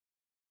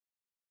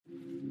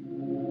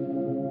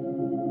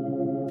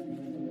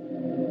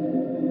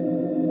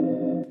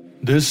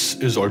This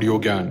is Audio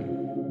Gyan,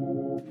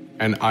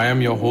 and I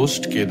am your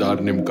host Kedar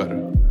Nimkar.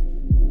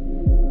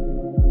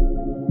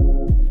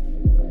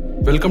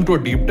 Welcome to a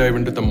deep dive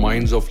into the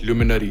minds of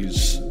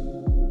luminaries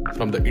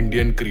from the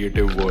Indian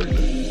creative world.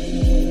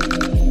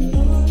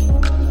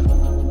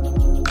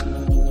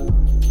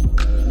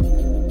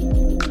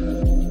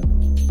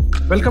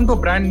 Welcome to a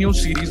brand new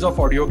series of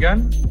Audio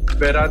Gyan,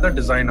 Where Are the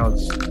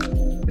Designers?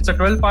 It's a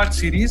 12-part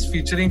series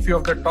featuring few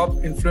of the top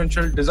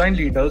influential design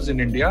leaders in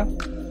India,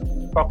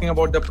 talking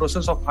about the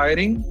process of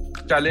hiring,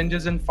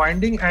 challenges in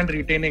finding and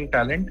retaining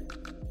talent,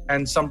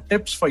 and some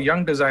tips for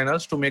young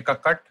designers to make a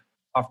cut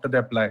after they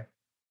apply.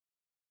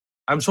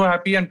 I'm so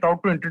happy and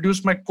proud to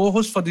introduce my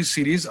co-host for this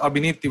series,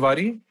 Abhineet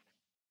Tiwari.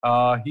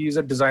 He is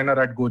a designer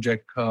at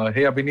Gojek.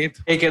 Hey,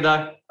 Abhineet. Hey,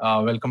 Kedar.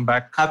 Welcome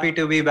back. Happy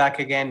to be back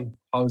again.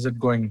 How's it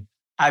going?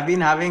 I've been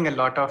having a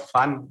lot of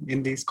fun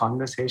in these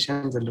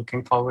conversations and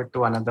looking forward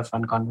to another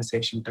fun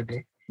conversation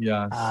today.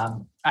 Yes.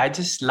 I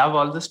just love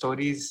all the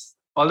stories.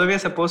 Although we're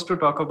supposed to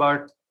talk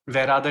about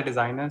where are the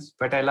designers,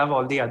 but I love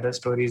all the other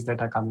stories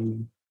that are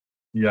coming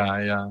in.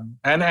 Yeah.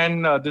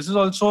 And this is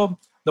also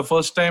the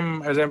first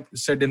time, as I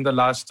said in the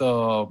last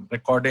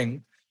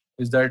recording,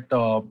 is that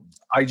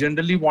I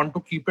generally want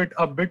to keep it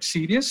a bit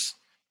serious,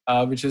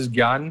 which is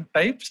Gyan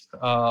types.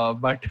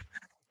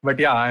 But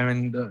yeah, I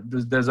mean,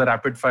 there's a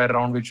rapid fire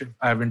round which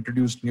I have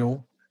introduced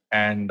new,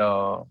 and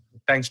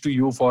thanks to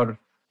you for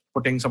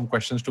putting some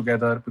questions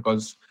together,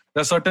 because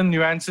there are certain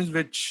nuances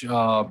which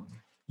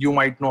you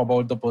might know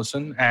about the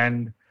person.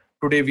 And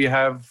today we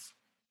have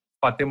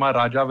Fatima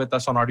Raja with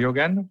us on Audio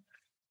Gyan.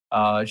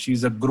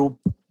 She's a group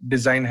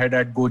design head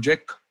at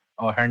Gojek,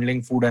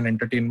 handling food and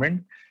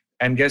entertainment.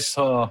 And guess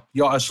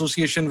your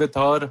association with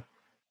her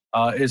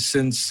is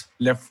since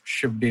Left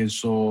Shift days.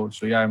 So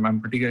yeah,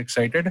 I'm pretty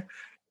excited.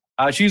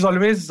 She's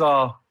always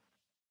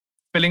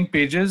filling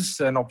pages,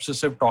 an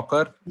obsessive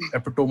talker,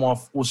 epitome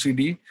of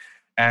OCD,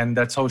 and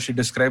that's how she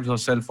describes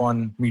herself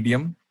on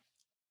Medium.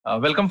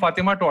 Welcome,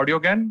 Fatima, to Audio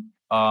Gyan.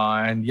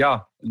 And yeah,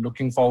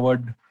 looking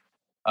forward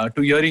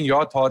to hearing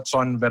your thoughts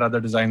on Where Are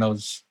the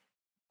Designers.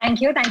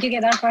 Thank you,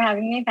 Kedar, for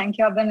having me. Thank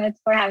you, Abhineet,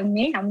 for having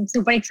me. I'm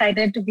super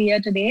excited to be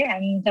here today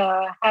and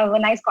have a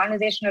nice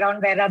conversation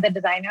around Where Are the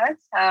Designers.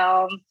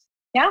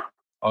 Yeah.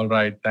 All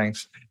right,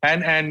 thanks.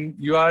 And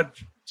you are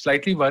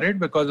slightly worried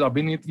because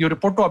Abhineet, you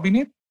report to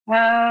Abhineet?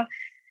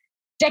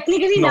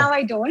 Technically, No. now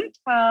I don't.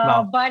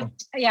 No. But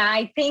yeah,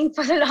 I think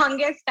for the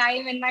longest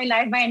time in my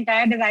life, my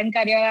entire design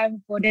career, I've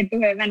reported to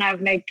him and I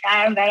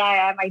am where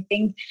I am. I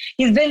think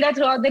he's been there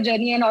throughout the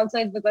journey and also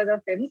it's because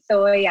of him.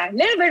 So yeah, a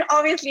little bit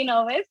obviously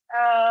nervous.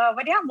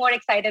 But yeah, more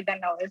excited than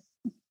nervous.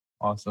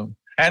 Awesome.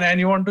 And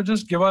you want to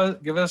just give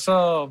us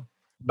a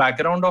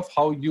background of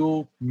how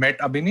you met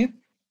Abhineet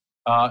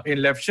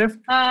in Left Shift?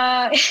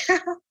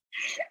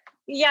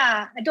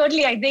 Yeah,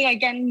 totally. I think I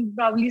can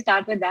probably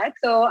start with that.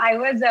 So I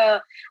was,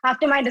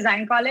 after my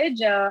design college,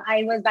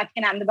 I was back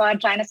in Ahmedabad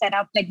trying to set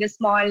up like this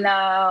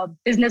small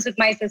business with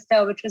my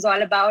sister, which was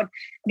all about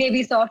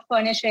baby soft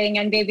furnishing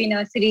and baby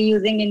nursery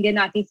using Indian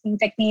artisan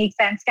techniques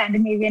and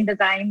Scandinavian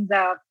designs.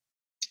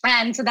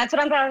 And so that's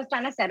what I was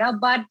trying to set up.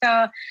 But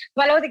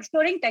while I was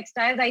exploring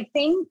textiles, I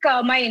think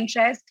my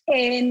interest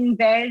in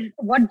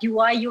what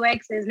UI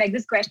UX is, like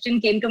this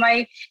question came to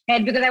my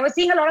head because I was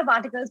seeing a lot of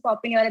articles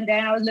popping here and there,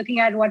 and I was looking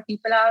at what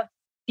people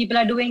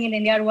are doing in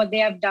India, what they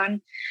have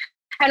done.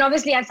 And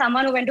obviously, as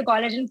someone who went to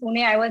college in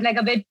Pune, I was like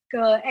a big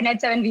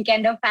NH7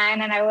 Weekender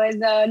fan, and I was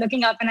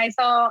looking up and I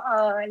saw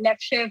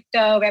Left Shift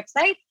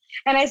website.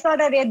 And I saw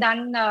that they had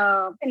done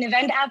an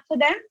event app for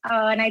them.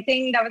 And I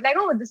think I was like,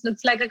 oh, this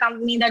looks like a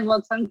company that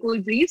works on cool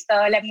briefs.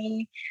 Let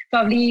me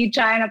probably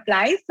try and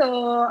apply.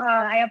 So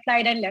I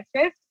applied at Left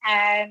Shift.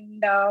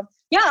 And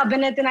yeah,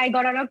 Abhineet and I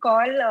got on a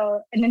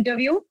call, an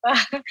interview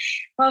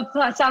of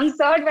some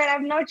sort where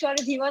I'm not sure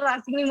if he was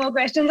asking me more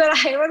questions or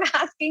I was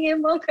asking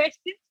him more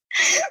questions.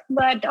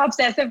 But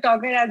obsessive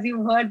talker, as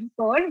you've heard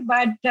before.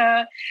 But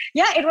yeah,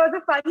 it was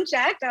a fun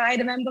chat. I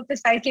remember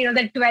precisely it was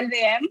at 12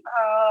 a.m.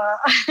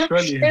 It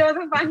was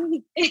a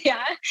fun,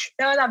 yeah,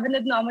 that was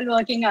Abhineet's normal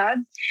working hours.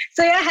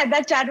 So yeah, I had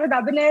that chat with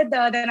Abhineet.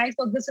 Then I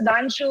spoke to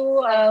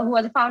Sudhanshu, who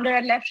was the founder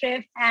at Left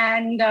Shift.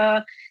 And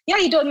yeah,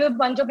 he told me a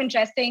bunch of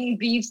interesting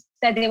briefs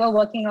that they were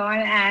working on.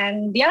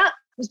 And yeah,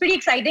 it was pretty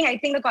exciting. I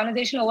think the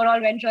conversation overall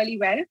went really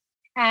well.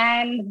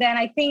 And then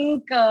I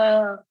think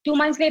 2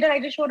 months later, I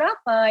just showed up.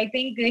 I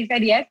think they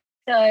said yes,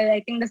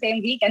 I think the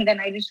same week. And then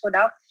I just showed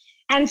up.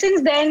 And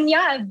since then,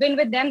 yeah, I've been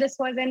with them. This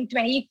was in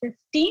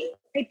 2015.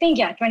 I think,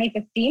 yeah,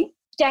 2015.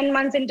 10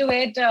 months into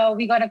it,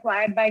 we got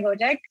acquired by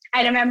Gojek.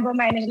 I remember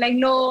my initial, like,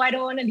 no, I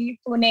don't want to leave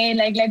Pune.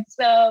 Like, let's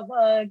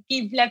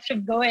keep Left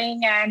Shift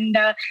going and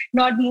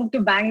not move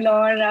to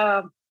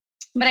Bangalore.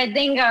 But I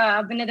think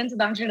Abhineet and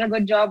Sudhanshu did a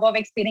good job of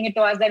explaining it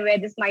to us that where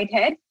this might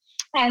head.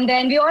 And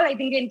then I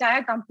think the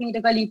entire company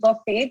took a leap of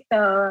faith.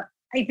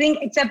 I think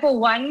except for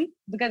one,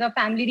 because of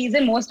family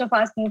reason, most of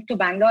us moved to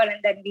Bangalore and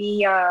then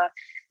we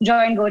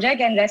joined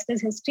Gojek and rest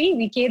is history.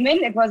 We came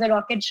in, it was a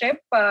rocket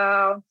ship.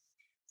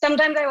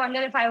 sometimes I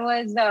wonder if I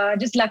was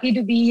just lucky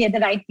to be at the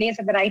right place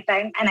at the right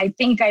time. And I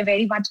think I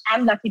very much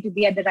am lucky to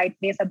be at the right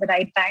place at the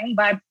right time.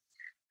 But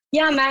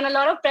yeah, man, a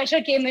lot of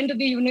pressure came in to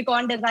be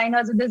unicorn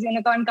designers with this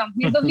unicorn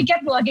company. So we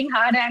kept working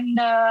hard and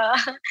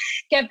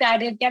kept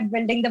at it, kept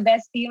building the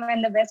best team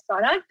and the best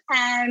product.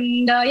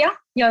 And yeah,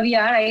 here we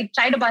are. I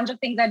tried a bunch of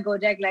things at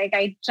Gojek. Like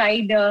I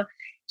tried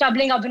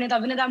troubling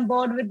Abhinit, I'm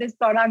bored with this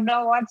product.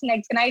 Now what's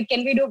next?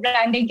 Can we do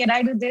branding? Can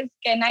I do this?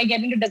 Can I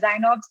get into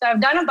design ops? So I've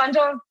tried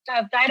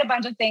a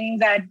bunch of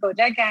things at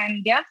Gojek.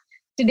 And yeah,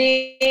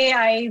 today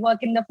I work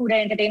in the food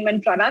and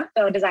entertainment product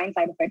design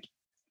side of it.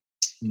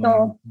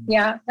 So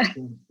yeah.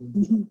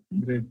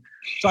 Great.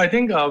 So I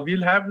think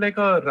we'll have like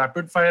a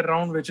rapid fire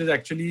round, which is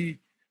actually,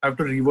 I have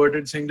to revert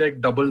it saying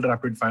like double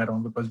rapid fire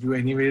round, because you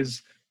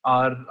anyways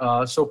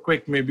are so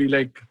quick. Maybe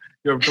like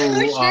you have to.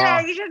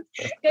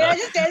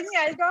 Just tell me,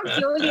 I'll talk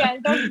slowly.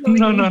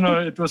 No.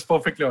 It was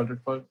perfectly all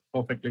right.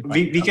 Perfectly fine.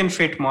 We can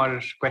fit more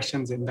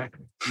questions in that.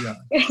 Yeah.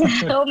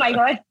 Oh my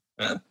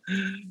God.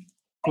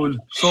 Cool.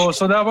 So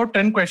there are about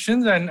 10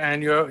 questions, and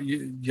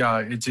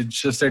it's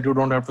just that you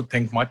don't have to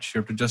think much. You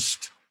have to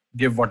just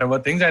give whatever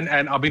things, and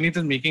Abhinit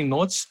is making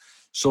notes,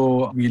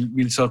 so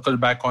we'll circle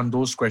back on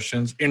those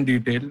questions in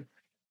detail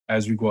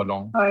as we go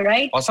along. All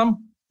right.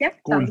 Awesome. Yep.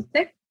 Cool.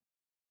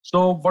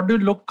 So what do you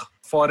look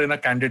for in a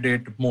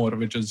candidate more,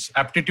 which is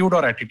aptitude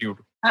or attitude?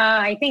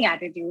 I think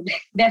attitude.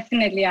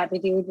 Definitely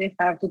attitude if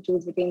I have to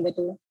choose between the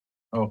two.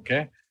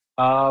 Okay.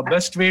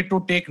 Best way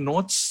to take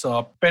notes,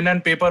 pen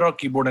and paper or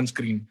keyboard and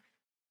screen?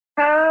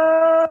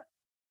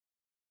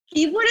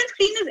 Keyboard and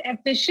screen is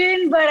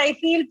efficient, but I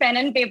feel pen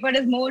and paper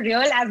is more real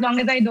as long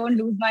as I don't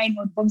lose my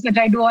notebooks, which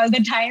I do all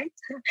the time.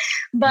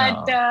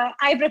 But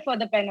I prefer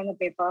the pen and the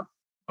paper.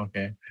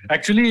 Okay.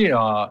 Actually,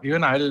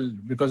 even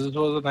because it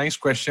was a nice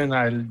question,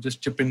 I'll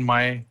just chip in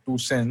my 2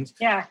 cents.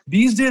 Yeah.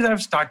 These days,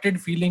 I've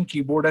started feeling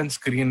keyboard and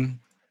screen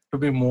to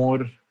be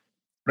more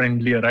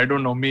friendlier. I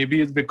don't know.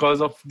 Maybe it's because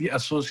of the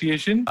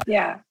association.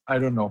 Yeah. I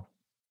don't know.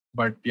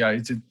 But yeah,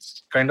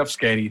 it's kind of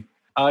scary.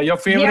 Your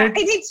favorite?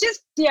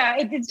 Yeah,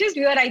 it's just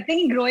weird. I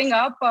think growing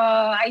up,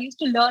 I used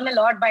to learn a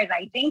lot by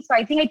writing. So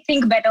I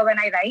think better when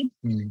I write.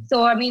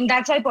 So I mean,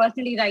 that's why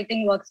personally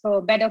writing works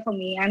better for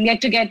me. I'm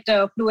yet to get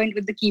fluent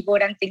with the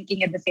keyboard and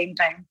thinking at the same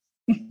time.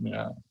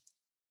 Yeah.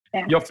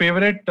 Your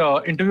favorite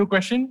interview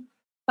question?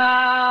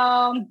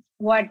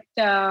 What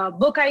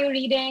book are you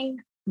reading?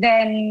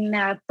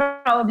 Then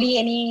probably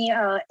any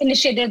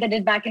initiative they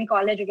did back in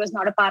college. It was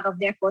not a part of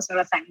their course or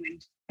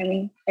assignment. I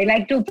mean, I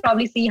like to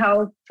probably see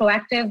how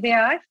proactive they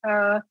are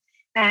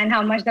and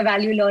how much they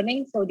value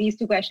learning. So these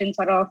 2 questions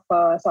sort of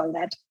solve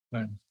that.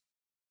 Right.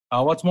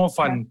 What's more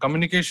fun,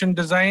 communication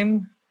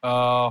design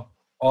or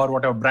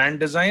whatever, brand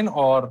design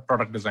or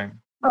product design?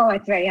 Oh,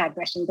 it's a very hard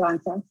question to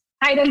answer.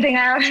 I don't think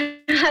I have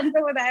an answer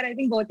for that. I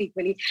think both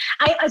equally.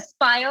 I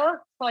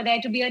aspire for there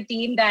to be a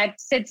team that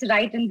sits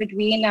right in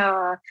between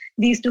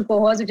these 2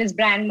 cohorts, which is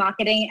brand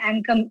marketing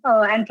and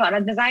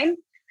product design.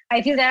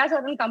 I feel there are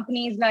certain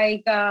companies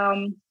like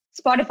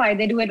Spotify,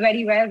 they do it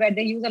very well, where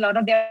they use a lot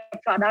of their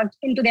product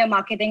into their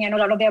marketing and a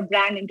lot of their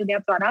brand into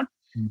their product.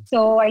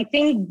 So I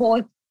think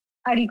both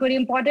are equally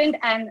important.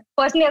 And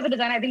personally, as a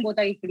designer, I think both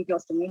are equally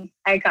close to me.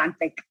 I can't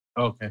pick.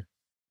 Okay.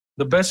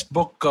 The best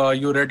book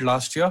you read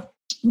last year?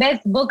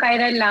 Best book I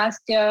read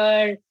last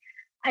year,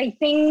 I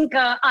think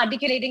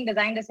Articulating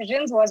Design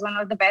Decisions was one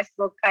of the best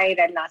books I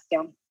read last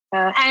year.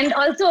 And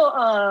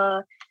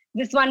also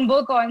this one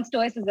book on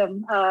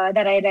Stoicism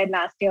that I read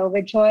last year,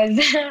 which was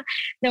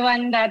the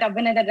one that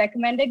Abhinit had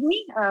recommended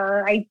me.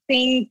 I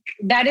think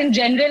that in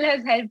general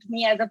has helped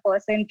me as a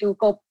person to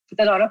cope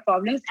with a lot of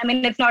problems. I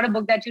mean, it's not a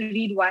book that you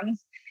read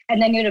once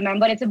and then you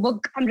remember. It's a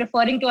book I'm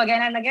referring to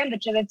again and again,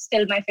 which is it's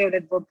still my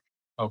favorite book.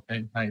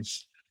 Okay,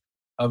 nice.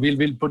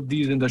 We'll put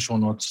these in the show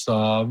notes.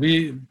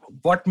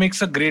 What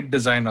makes a great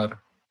designer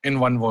in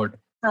one word?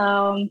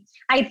 I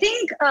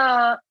think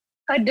a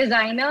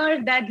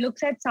designer that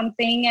looks at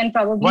something and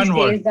probably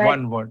says that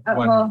one word.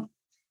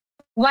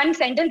 One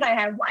sentence I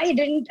have.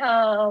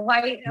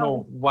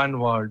 One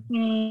word.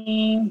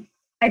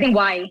 I think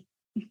why.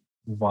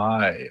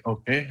 Why?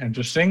 Okay,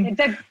 interesting. It's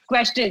a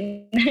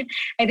question.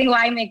 I think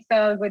why makes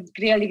a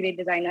really great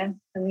designer.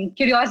 I mean,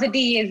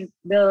 curiosity is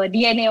the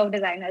DNA of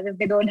designers. If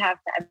they don't have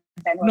that,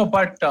 then no.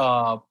 But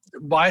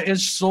why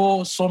is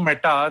so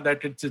meta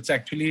that it's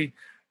actually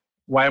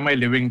why am I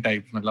living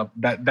type?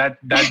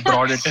 That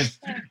broad it is.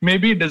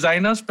 Maybe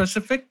designer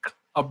specific,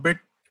 a bit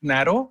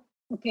narrow.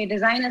 Okay,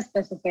 designer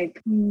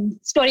specific.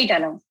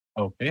 Storyteller.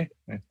 Okay,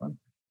 nice one.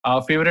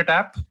 Favorite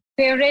app?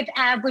 Favorite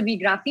app would be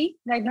Graphy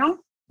right now.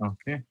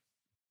 Okay.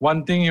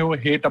 One thing you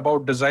hate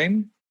about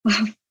design?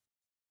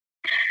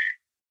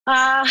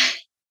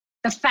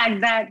 The fact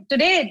that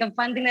today, the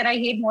fun thing that I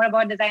hate more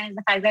about design is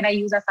the fact that I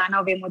use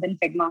Asana way more than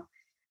Figma.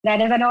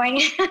 That is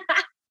annoying.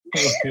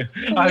 Okay.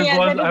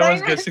 I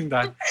was guessing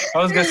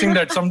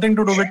that. Something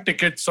to do with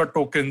tickets or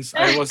tokens,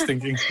 I was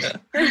thinking.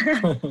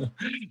 And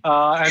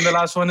the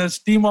last one is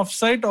team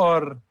offsite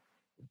or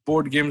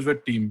board games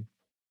with team?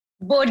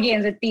 Board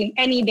games with team,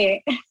 any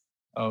day.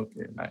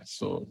 Okay, nice.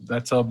 So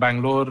that's a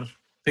Bangalore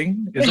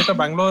thing? Is it a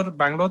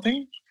Bangalore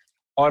thing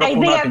or a I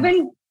think Pune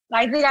thing?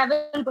 I've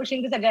been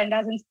pushing this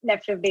agenda since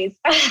left shift days.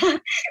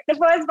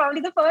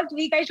 Probably the first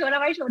week I showed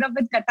up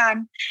with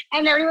Catan,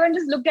 and everyone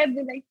just looked at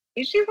me like,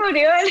 "Is she for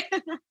real?"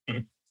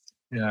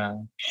 Yeah,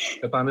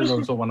 Catan is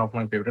also one of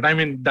my favorite. I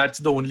mean, that's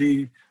the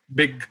only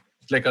big,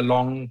 like a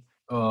long,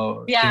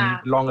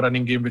 long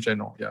running game which I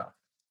know. Yeah.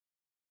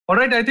 All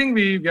right, I think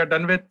we are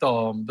done with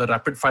the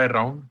rapid fire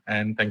round,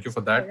 and thank you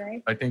for that.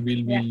 Right. I think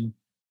we'll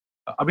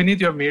Abhineet,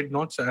 you have made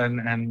notes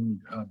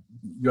and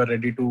you are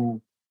ready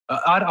to.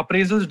 Are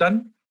appraisals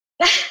done?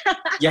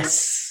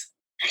 Yes.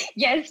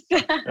 Yes.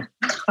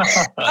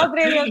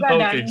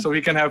 Okay, so we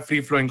can have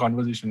free flowing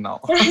conversation now.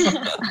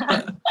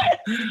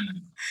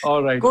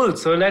 All right. Cool.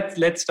 So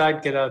let's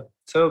start, Kirat.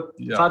 So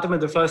Fatima,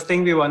 the first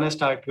thing we want to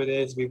start with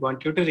is we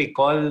want you to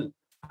recall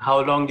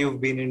how long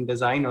you've been in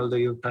design, although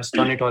you've touched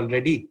on it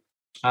already.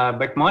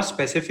 But more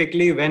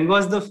specifically, when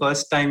was the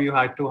first time you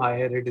had to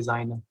hire a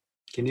designer?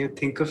 Can you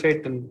think of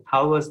it, and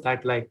how was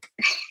that like?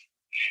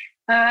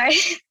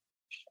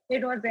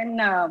 It was in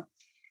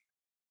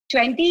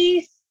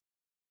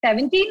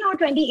 2017 or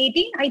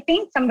 2018, I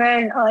think,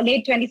 somewhere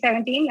late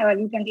 2017,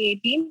 early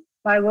 2018.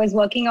 I was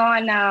working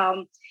on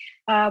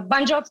a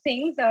bunch of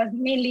things,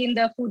 mainly in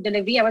the food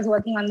delivery. I was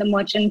working on the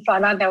merchant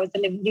product. I was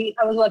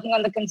working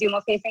on the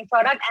consumer-facing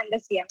product and the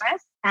CMS.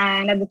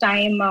 And at the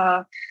time,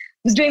 I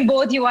was doing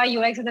both UI,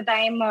 UX at the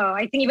time.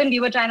 I think even we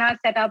were trying to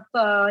set up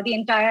the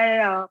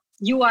entire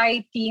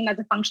UI team as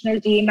a functional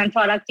team and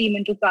product team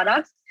into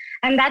products.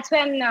 And that's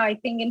when I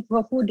think in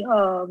food,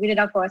 we did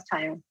our first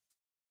hire.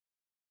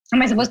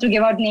 Am I supposed to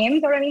give out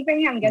names or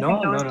anything? I'm guessing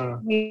not. No.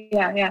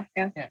 Yeah.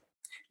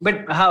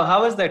 But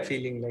how was that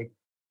feeling like?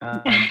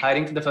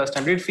 Hiring for the first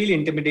time, did it feel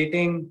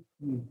intimidating?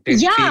 It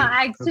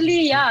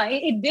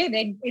did.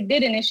 It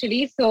did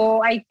initially.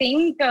 So I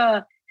think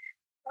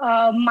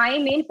my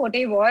main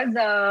forte was,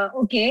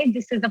 okay,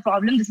 this is the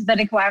problem. This is the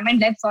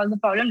requirement. Let's solve the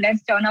problem.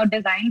 Let's turn out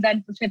designs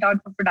and push it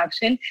out for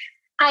production.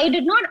 I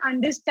did not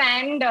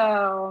understand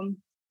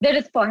the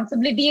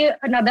responsibility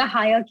another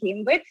hire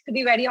came with, to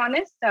be very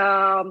honest.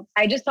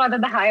 I just thought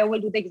that the hire will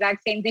do the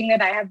exact same thing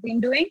that I have been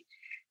doing.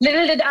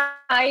 Little did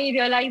I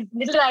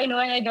know,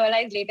 and I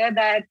realized later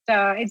that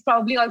it's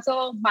probably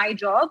also my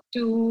job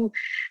to,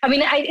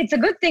 it's a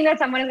good thing that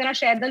someone is going to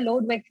share the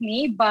load with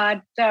me,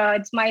 but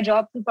it's my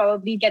job to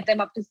probably get them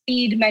up to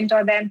speed,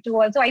 mentor them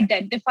to also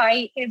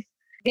identify if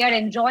they are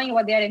enjoying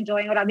what they are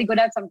enjoying, or are they good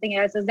at something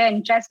else? Is their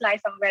interest lie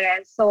somewhere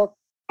else? So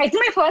I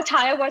think my first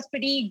hire was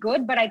pretty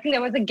good, but I think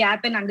there was a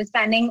gap in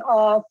understanding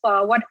of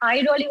what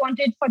I really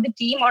wanted for the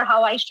team or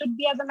how I should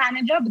be as a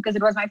manager, because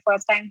it was my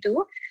first time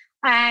too.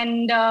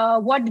 And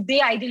what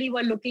they ideally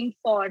were looking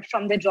for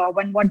from the job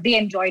and what they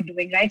enjoyed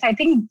doing, right? So I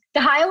think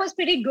the hire was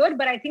pretty good,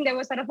 but I think there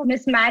was sort of a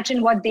mismatch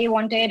in what they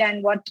wanted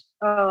and what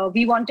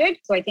we wanted.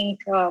 So I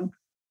think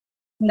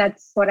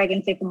that's what I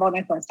can say about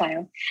my first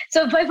hire.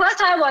 So my first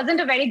hire wasn't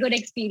a very good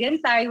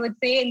experience, I would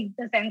say, in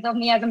the sense of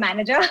me as a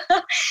manager.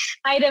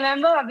 I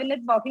remember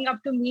Abhineet walking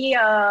up to me.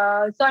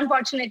 So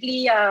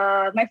unfortunately,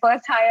 my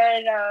first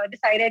hire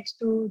decided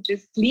to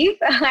just leave.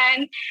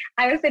 And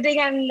I was sitting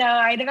and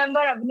I remember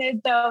Abhineet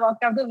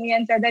walked up to me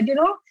and said that,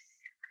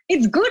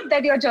 it's good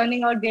that you're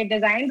churning out great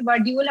designs,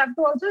 but you will have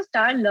to also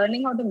start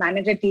learning how to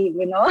manage a team,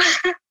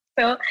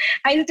 So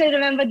I still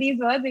remember these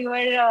words. We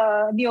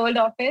were the old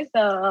office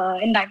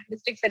in Diamond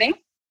District sitting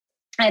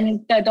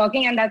and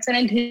talking, and that's when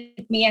it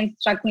hit me and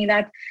struck me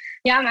that,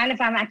 yeah, man,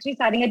 if I'm actually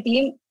starting a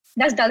team,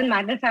 that doesn't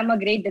matter if I'm a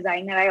great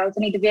designer. I also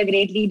need to be a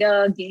great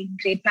leader,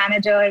 great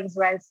manager as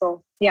well.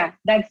 So yeah,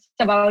 that's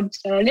about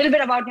a little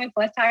bit about my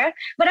first hire.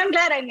 But I'm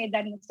glad I made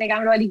that mistake.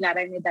 I'm really glad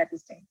I made that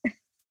mistake.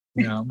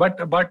 Yeah, but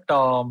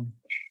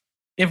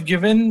if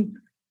given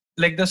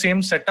like the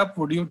same setup,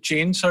 would you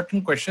change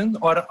certain questions,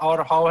 or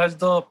how has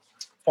the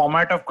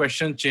format of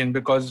questions changed,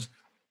 because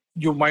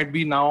you might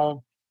be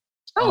now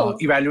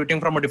evaluating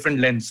from a different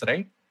lens,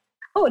 right?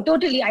 Oh,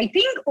 totally. I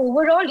think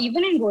overall,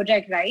 even in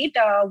Gojek, right,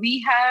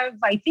 we have,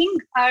 I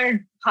think our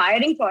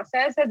hiring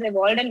process has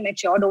evolved and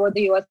matured over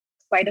the years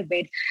quite a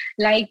bit.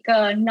 Like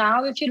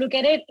now, if you look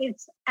at it,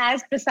 it's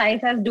as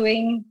precise as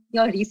doing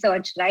your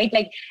research, right?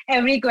 Like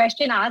every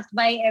question asked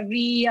by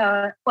every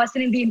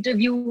person in the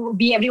interview,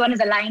 everyone is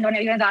aligned on,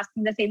 everyone is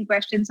asking the same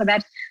question, so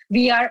that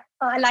we are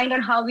aligned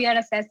on how we are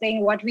assessing,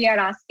 what we are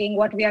asking,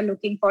 what we are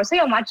looking for. So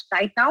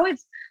right now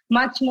it's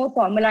much more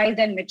formalized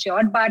and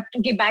matured. But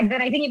okay, back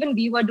then, I think even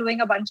we were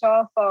doing a bunch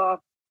of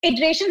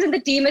iterations in the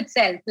team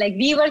itself. Like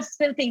we were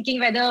still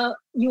thinking whether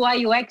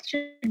UI, UX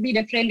should be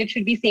different, it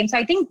should be same. So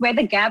I think where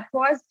the gap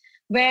was,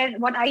 where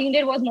what I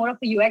needed was more of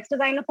a UX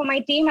designer for my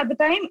team at the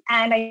time.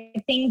 And I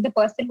think the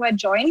person who had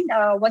joined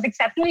was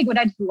exceptionally good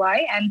at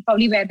UI, and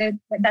probably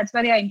that's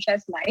where their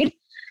interest lied.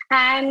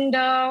 And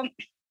I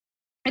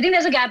think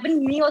there's a gap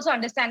in me also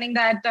understanding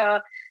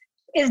that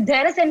is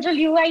there a central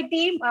UI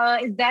team?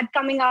 Is that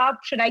coming up?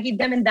 Should I keep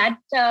them in that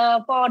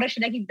pod, or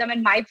should I keep them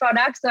in my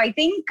product? So I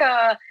think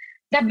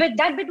that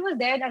bit was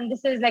there, and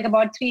this is like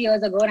about 3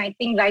 years ago. And I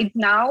think right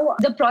now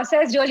the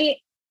process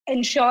really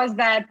ensures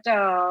that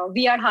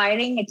we are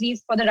hiring at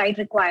least for the right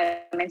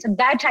requirements. So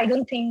that I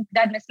don't think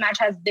that mismatch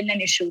has been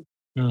an issue.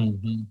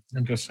 Mm-hmm.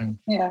 Interesting.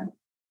 Yeah.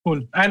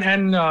 Cool.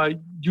 And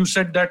you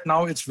said that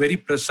now it's very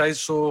precise.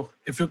 So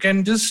if you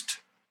can just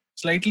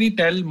slightly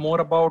tell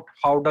more about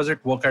how does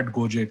it work at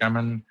Gojek? I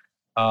mean,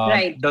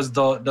 Right. does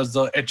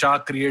the HR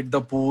create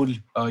the pool?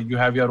 You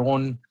have your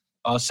own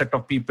set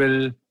of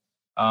people. Do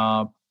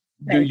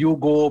Right. you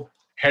go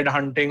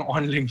headhunting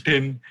on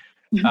LinkedIn?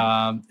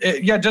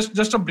 Yeah,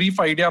 just a brief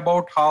idea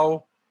about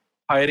how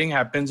hiring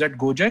happens at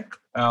Gojek.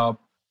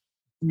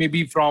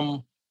 Maybe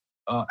from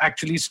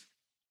actually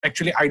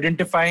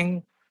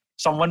identifying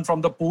someone from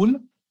the pool,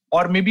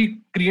 or maybe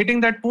creating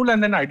that pool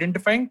and then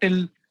identifying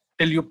till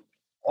you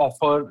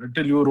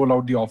roll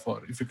out the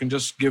offer. If you can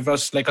just give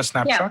us like a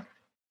snapshot.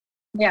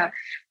 Yeah.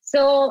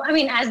 So, I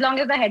mean, as long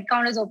as the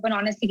headcount is open,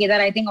 honestly, Kedar,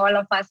 I think all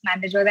of us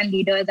managers and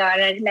leaders are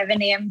at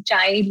 11 a.m.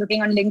 chai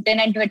looking on LinkedIn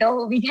and Twitter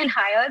who we can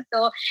hire.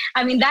 So,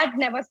 I mean, that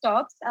never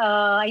stops.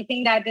 I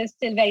think that is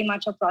still very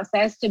much a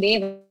process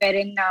today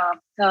wherein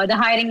the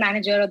hiring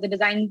manager or the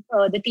design,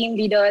 the team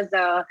leaders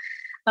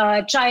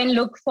try and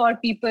look for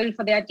people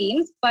for their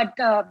teams. But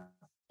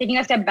taking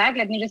a step back,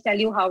 let me just tell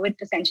you how it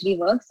essentially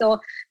works.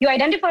 So you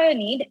identify a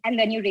need and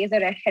then you raise a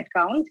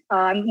headcount.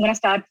 I'm going to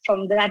start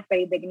from that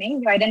very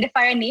beginning. You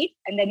identify a need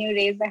and then you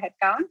raise the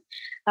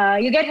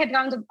headcount. You get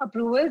headcount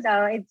approvals.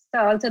 It's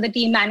also the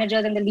team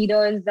managers and the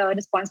leaders'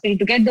 responsibility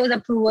to get those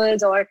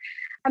approvals. Or,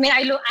 I mean,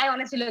 I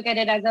honestly look at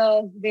it as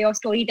a way of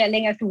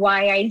storytelling as to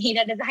why I need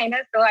a designer.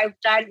 So I've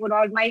tried to put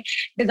all my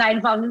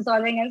design problem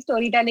solving and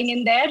storytelling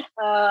in there.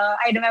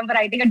 I remember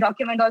writing a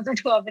document also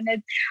to open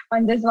it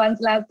on this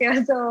once last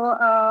year.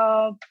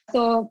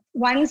 So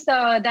once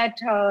that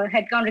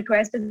headcount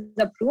request is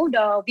approved,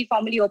 we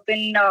formally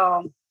open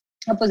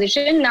a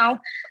position.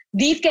 Now,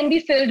 these can be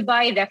filled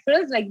by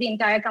referrals, like the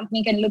entire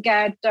company can look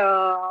at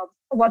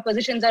what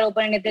positions are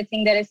open, and if they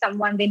think there is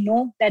someone they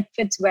know that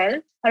fits well,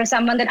 or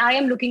someone that I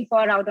am looking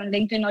for out on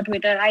LinkedIn or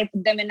Twitter, I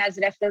put them in as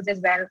referrals as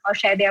well, or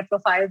share their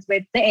profiles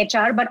with the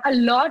HR. But a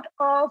lot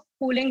of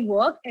pooling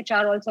work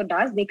HR also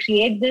does. They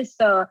create this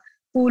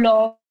pool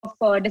of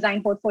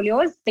design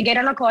portfolios. They get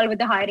on a call with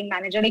the hiring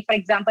manager. Like, for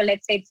example,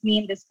 let's say it's me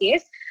in this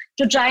case,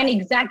 to try and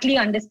exactly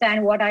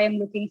understand what I am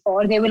looking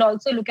for. They will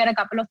also look at a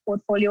couple of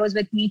portfolios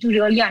with me to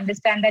really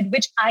understand that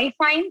which I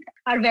find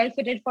are well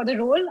fitted for the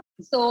role.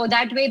 So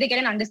that way they get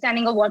an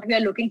understanding of what we are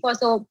looking for.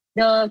 So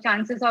the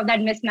chances of that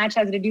mismatch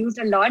has reduced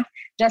a lot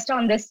just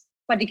on this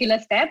particular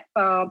step.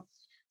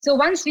 So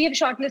once we have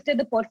shortlisted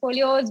the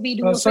portfolios, we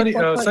do. Sorry,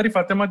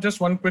 Fatima, just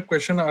one quick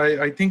question.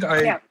 I think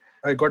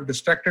I got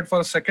distracted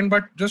for a second,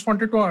 but just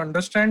wanted to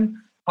understand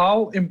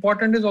how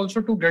important is also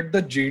to get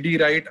the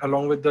JD right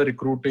along with the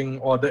recruiting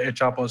or the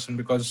HR person,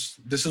 because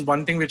this is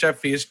one thing which I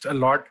faced a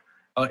lot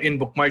in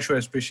Book My Show,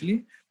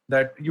 especially,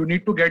 that you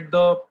need to get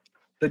the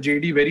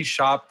JD very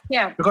sharp.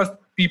 Yeah. Because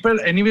people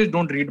anyways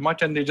don't read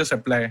much and they just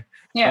apply.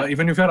 Yeah.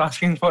 Even if you're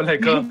asking for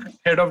like a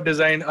head of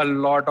design, a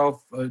lot of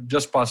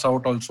just pass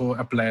out also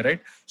apply, right?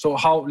 So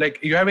how, like,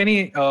 you have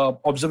any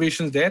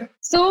observations there?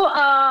 So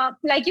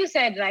like you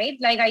said, right?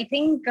 Like, I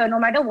think no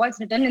matter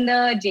what's written in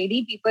the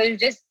JD, people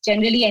just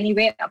generally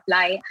anyway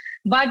apply.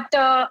 But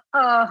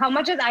how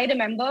much as I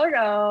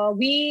remember,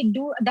 we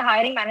do, the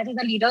hiring managers,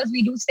 the leaders,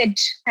 we do sit,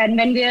 and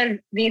when we are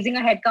raising a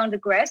headcount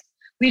request,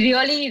 we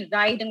really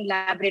write an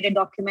elaborated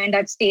document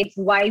that states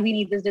why we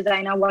need this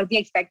designer, what the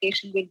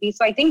expectation will be.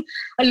 So I think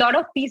a lot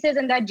of pieces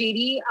in that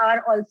JD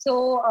are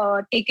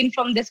also taken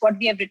from this, what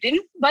we have written.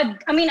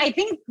 But I mean, I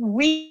think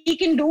we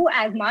can do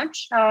as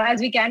much as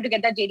we can to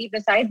get that JD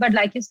precise. But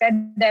like you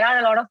said, there are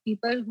a lot of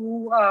people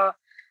who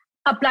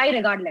apply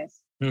regardless.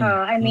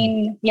 I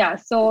mean, yeah.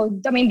 So,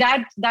 I mean,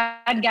 that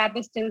gap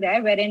is still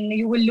there, wherein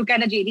you will look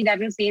at a JD that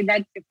will say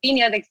that 15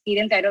 years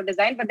experience head of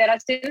design, but there are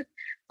still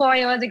 4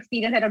 years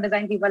experience head of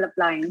design people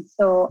applying.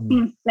 So,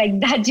 like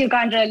that, you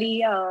can't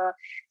really,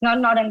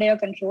 not under your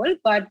control.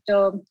 But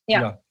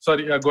yeah.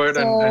 Sorry, go ahead.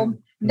 So,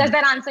 does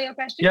that answer your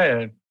question?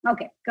 Yeah.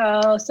 Okay.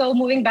 So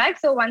moving back,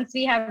 so once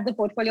we have the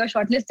portfolio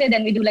shortlisted,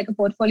 then we do like a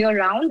portfolio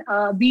round.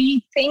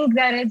 We think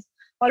that it's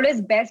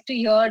always best to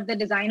hear the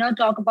designer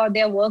talk about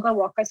their work or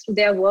walk us through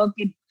their work.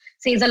 It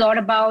says a lot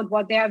about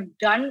what they have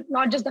done,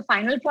 not just the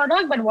final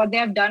product, but what they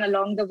have done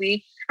along the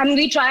way. I mean,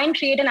 we try and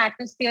create an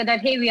atmosphere that,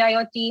 hey, we are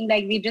your team.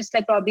 Like, we just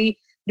like probably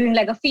doing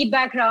like a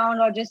feedback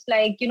round, or just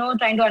like,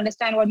 trying to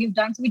understand what you've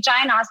done. So we try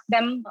and ask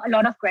them a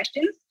lot of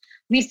questions.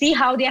 We see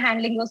how they're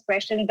handling those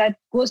questions. That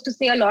goes to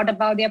say a lot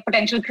about their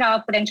potential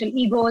craft, potential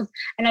egos,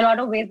 and a lot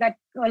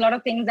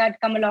of things that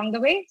come along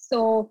the way.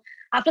 So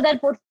after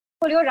that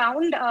portfolio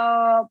round,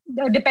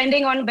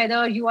 depending on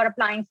whether you are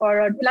applying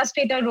for an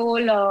illustrator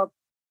role,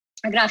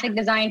 graphic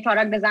design,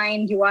 product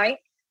design, UI,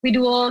 we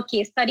do a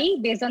case study.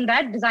 Based on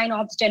that, design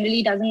ops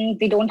generally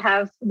they don't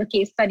have the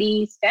case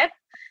study step.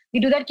 We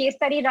do that case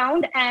study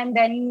round, and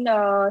then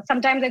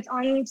sometimes it's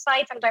on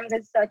site, sometimes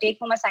it's take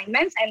home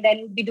assignments, and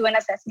then we do an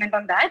assessment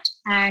on that.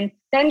 And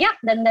then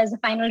there's a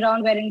final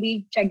round wherein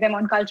we check them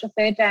on culture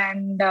fit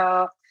and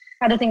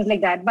other things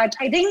like that. But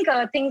I think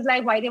things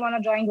like why they want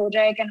to join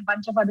Gojek and a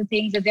bunch of other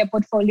things, if their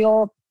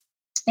portfolio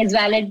is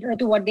valid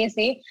to what they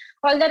say,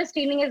 all that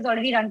screening is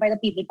already done by the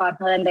people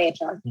partner and the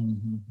HR.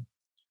 Mm-hmm.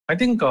 I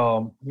think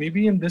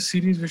maybe in this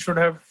series we should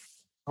have,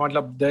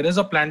 there is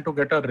a plan to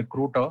get a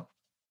recruiter,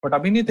 but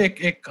Abhinit,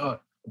 a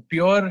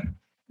pure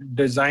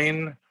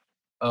design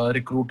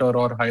recruiter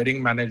or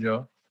hiring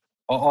manager,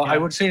 or I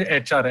would say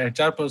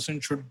HR person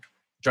should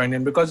join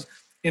in, because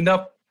in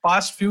the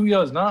past few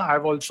years now,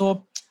 I've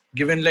also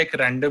given like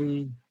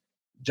random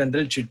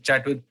general chit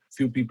chat with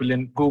few people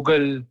in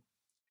Google,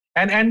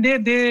 and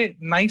they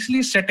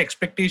nicely set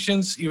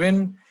expectations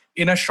even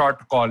in a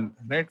short call,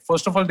 right?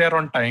 First of all, they're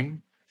on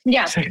time.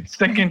 Yeah.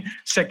 Second,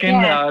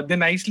 they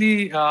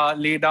nicely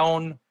lay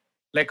down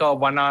like a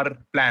 1 hour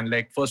plan,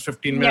 like first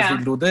 15 minutes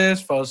we'll do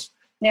this first.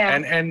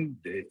 And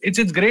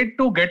it's great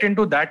to get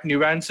into that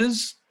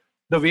nuances.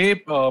 The way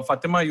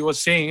Fatima, you were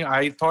saying,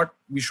 I thought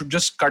we should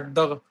just cut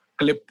the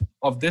clip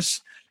of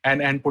this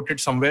and put it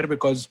somewhere,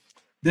 because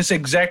this is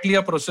exactly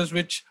a process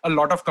which a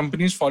lot of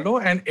companies follow,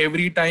 and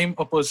every time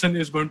a person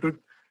is going to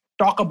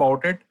talk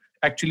about it,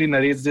 actually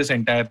narrates this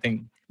entire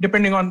thing,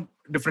 depending on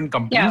different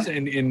companies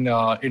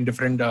in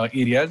different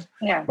areas.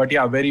 But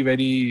very,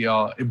 very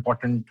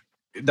important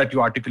that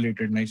you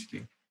articulated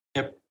nicely.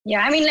 Yep.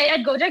 Yeah, I mean, like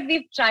at Gojek,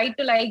 we've tried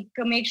to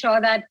make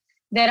sure that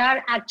there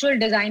are actual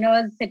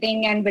designers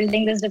sitting and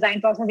building this design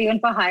process even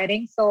for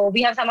hiring. So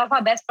we have some of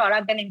our best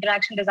product and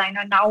interaction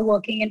designer now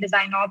working in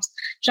design ops,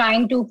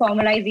 trying to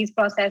formalize these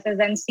processes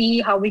and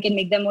see how we can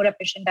make them more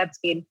efficient at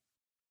scale.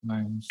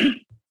 Nice.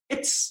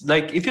 It's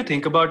like, if you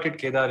think about it,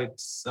 Kedar,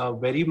 it's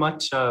very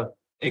much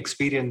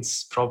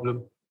experience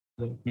problem.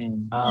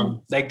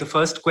 Like the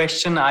first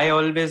question I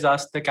always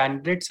ask the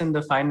candidates in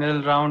the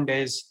final round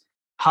is,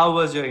 how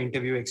was your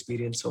interview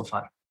experience so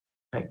far?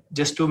 Right.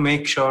 Just to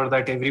make sure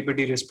that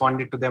everybody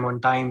responded to them on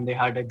time. They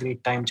had a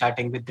great time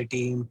chatting with the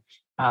team.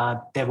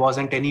 There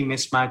wasn't any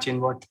mismatch in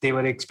what they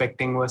were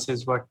expecting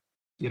versus what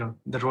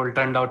the role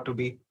turned out to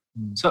be.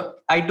 So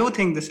I do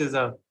think this is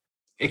a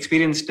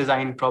experience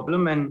design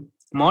problem, and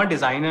more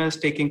designers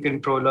taking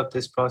control of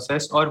this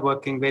process or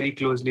working very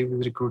closely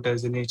with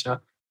recruiters in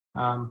HR.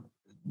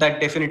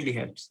 That definitely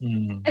helps.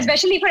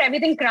 Especially for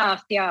everything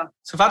craft,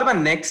 So Fatima,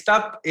 next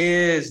up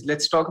is,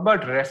 let's talk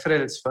about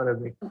referrals for a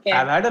bit. Okay.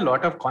 I've had a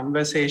lot of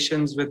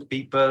conversations with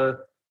people.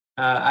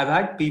 I've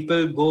had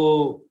people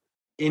go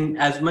in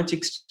as much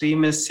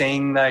extreme as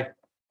saying that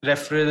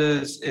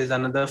referrals is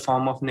another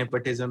form of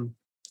nepotism,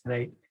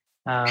 right?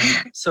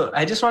 So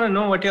I just want to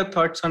know what your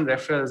thoughts on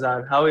referrals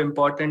are. How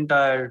important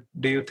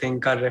do you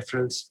think are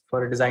referrals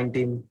for a design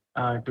team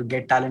to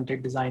get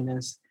talented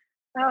designers?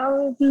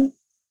 So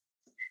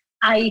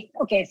I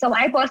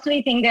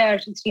personally think they are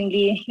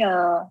extremely,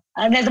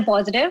 there's a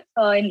positive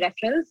in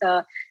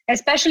referrals,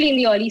 especially in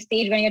the early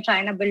stage when you're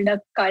trying to build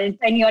a cult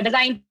in your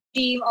design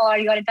team or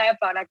your entire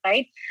product,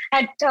 right?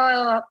 At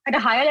a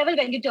higher level,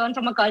 when you turn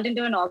from a cult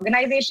into an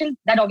organization,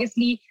 that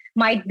obviously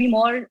might be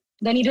more,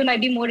 the needle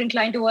might be more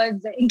inclined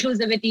towards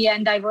inclusivity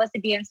and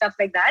diversity and stuff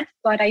like that.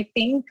 But I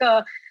think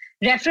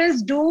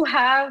referrals do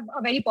have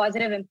a very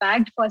positive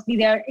impact. Firstly,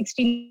 they are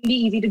extremely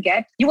easy to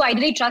get. You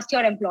ideally trust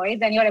your employees,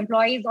 and your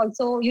employees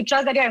also, you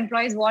trust that your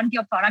employees want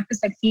your product to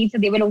succeed. So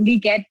they will only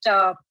get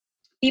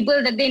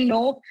people that they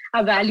know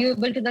are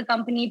valuable to the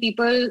company,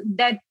 people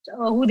that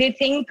who they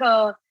think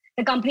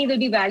the company will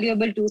be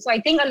valuable to. So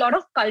I think a lot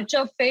of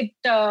culture fit,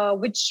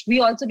 which we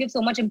also give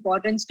so much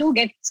importance to,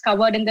 gets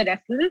covered in the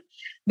referral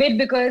bit,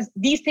 because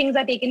these things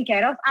are taken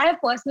care of. I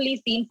have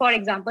personally seen, for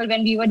example,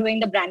 when we were doing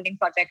the branding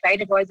project, right?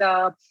 It was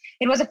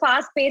a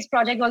fast-paced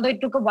project, although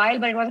it took a while,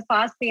 but it was a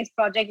fast-paced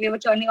project. We were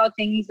churning out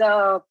things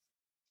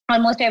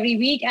almost every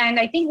week. And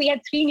I think we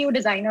had 3 new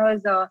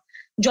designers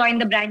join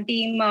the brand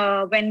team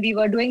when we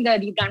were doing the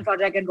rebrand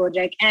project at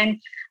Gojek. And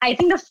I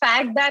think the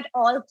fact that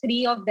all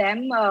 3 of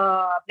them,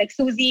 like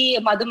Susie,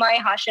 Madhumai,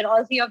 Hashir,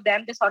 all 3 of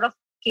them, they sort of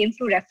came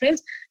through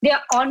reference. Their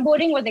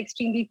onboarding was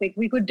extremely quick.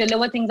 We could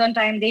deliver things on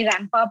time. They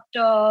ramp up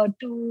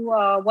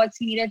to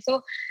what's needed.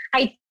 So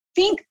I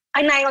think,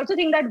 and I also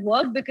think that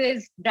worked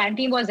because brand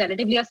team was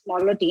relatively a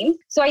smaller team.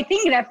 So I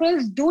think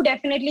referrals do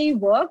definitely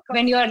work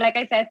when you're, like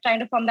I said, trying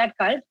to form that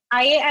cult.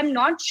 I am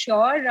not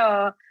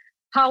sure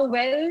how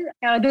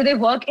well do they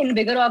work in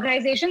bigger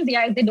organizations.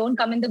 Yeah, if they don't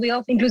come in the way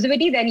of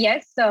inclusivity, then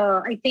yes,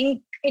 I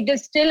think it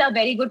is still a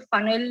very good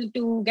funnel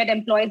to get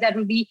employees that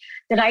will be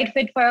the right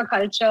fit for your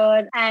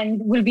culture and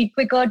will be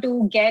quicker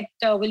to get,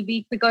 will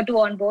be quicker to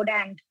onboard,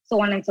 and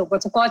so on and so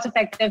forth. So cost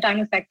effective, time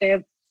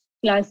effective,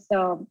 plus,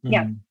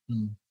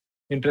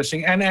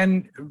 Interesting.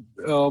 And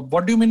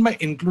what do you mean by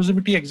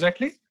inclusivity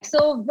exactly?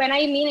 So when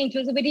I mean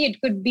inclusivity, it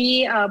could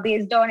be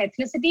based on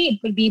ethnicity,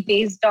 it could be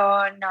based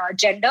on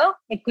gender,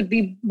 it could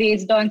be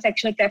based on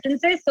sexual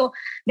preferences. So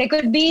there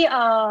could be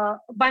a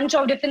bunch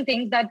of different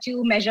things that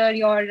you measure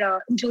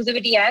your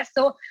inclusivity as.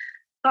 So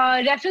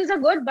referrals are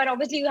good, but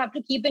obviously you have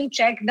to keep in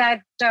check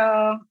that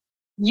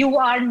you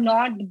are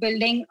not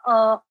building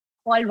a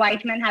all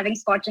white men having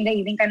scotch in the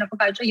evening kind of a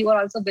culture. You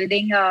are also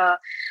building a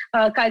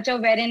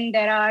culture wherein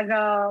there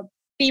are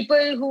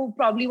people who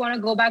probably want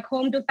to go back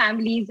home to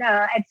families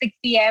at 6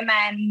 p.m.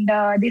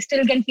 and they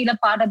still can feel a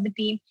part of the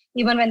team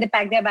even when they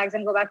pack their bags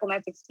and go back home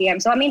at 6 p.m.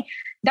 So, I mean,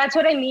 that's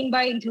what I mean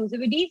by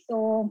inclusivity.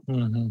 So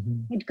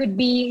it could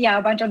be,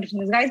 a bunch of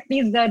different things. Guys,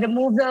 please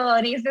remove the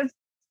racist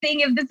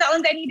thing if this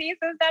sounds any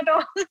racist at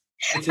all.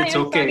 It's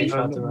okay.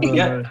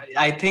 Yeah,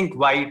 I think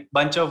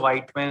bunch of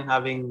white men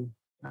having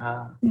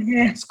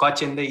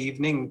scotch in the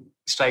evening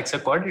strikes a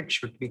chord. It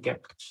should be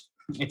kept.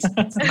 It's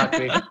not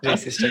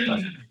racist at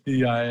all.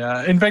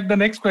 Yeah. In fact, the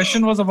next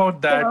question was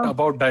about that,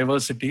 about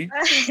diversity.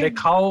 Like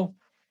how,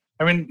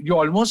 I mean, you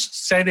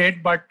almost said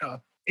it, but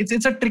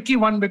it's a tricky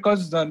one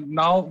because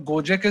now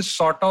Gojek is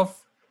sort of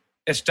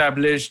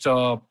established.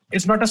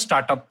 It's not a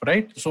startup,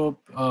 right? So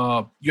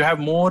you have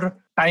more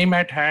time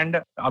at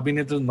hand.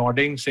 Abhinit is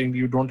nodding, saying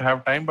you don't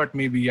have time, but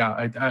maybe,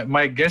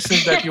 my guess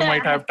is that you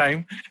might have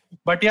time.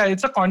 But yeah,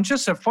 it's a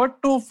conscious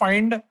effort to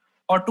find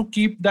or to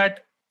keep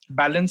that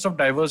balance of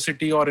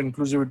diversity or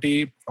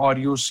inclusivity, or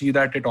you see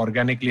that it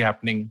organically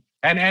happening.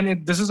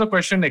 And this is a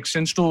question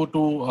extends to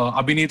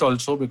Abhinit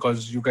also,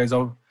 because you guys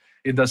are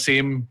in the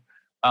same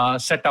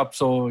setup.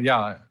 So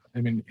yeah,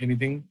 I mean,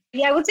 anything?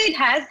 Yeah, I would say it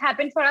has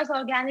happened for us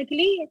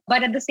organically,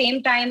 but at the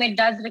same time, it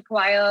does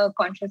require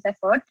conscious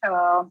effort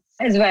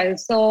as well.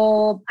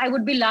 So I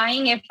would be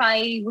lying if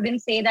I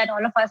wouldn't say that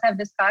all of us have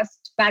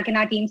discussed back in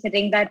our team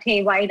sitting that,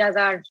 hey, why does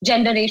our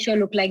gender ratio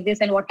look like this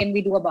and what can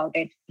we do about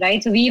it,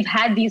 right? So we've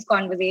had these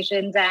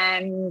conversations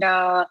and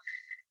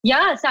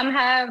some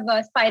have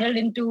spiraled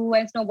into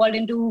and snowballed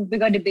into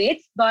bigger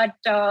debates, but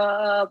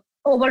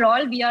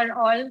overall, we are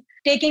all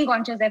taking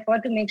conscious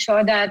effort to make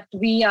sure that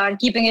we are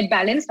keeping it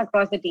balanced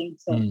across the team.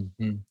 So,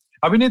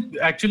 Abhinit,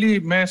 actually,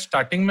 मैं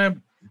starting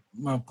में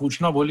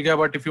पूछना भूल गया,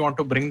 but if you want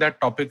to bring that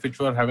topic which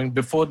we were having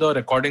before the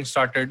recording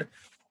started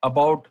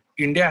about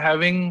India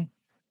having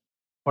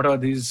what are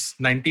these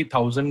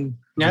 90,000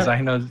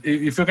 designers,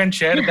 if you can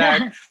share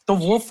that, तो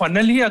वो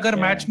funnel ही अगर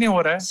match नहीं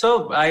हो रहा है.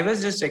 So I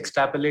was just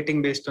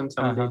extrapolating based on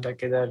some data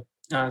that.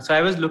 So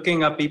I was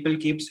looking up, people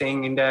keep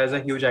saying India has a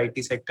huge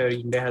IT sector,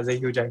 India has a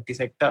huge IT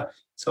sector.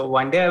 So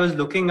one day I was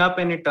looking up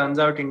and it turns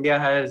out India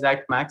has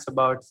at max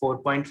about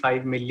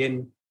 4.5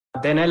 million.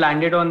 Then I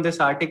landed on this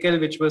article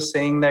which was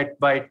saying that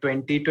by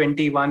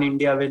 2021,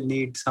 India will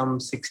need some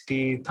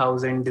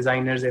 60,000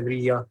 designers every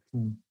year.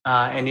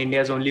 And India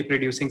is only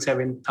producing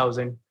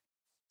 7,000.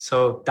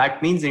 So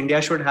that means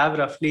India should have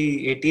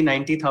roughly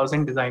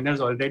 80,000-90,000 designers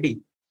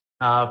already.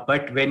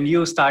 But when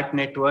you start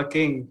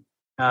networking,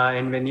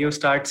 and when you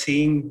start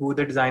seeing who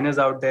the designers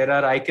out there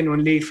are, I can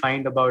only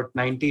find about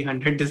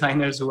 90-100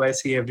 designers who I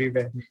see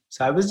everywhere.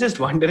 So I was just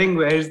wondering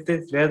where are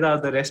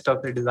the rest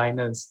of the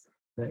designers,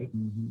 right?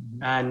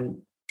 And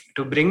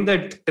to bring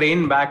the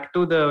train back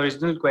to the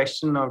original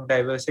question of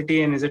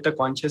diversity and is it a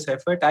conscious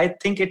effort? I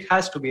think it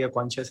has to be a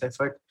conscious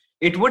effort.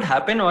 It would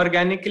happen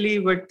organically,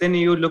 but then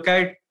you look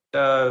at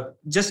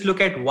just look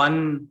at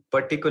one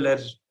particular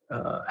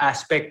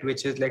aspect,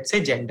 which is, let's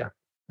say, gender,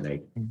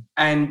 right?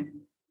 And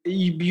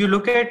you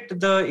look at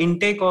the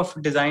intake of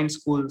design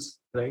schools,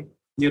 right?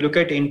 You look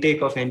at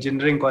intake of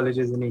engineering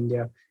colleges in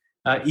India.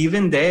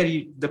 Even there,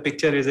 the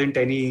picture isn't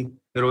any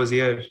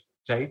rosier,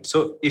 right?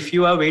 So if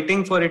you are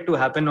waiting for it to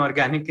happen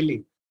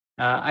organically,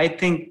 I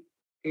think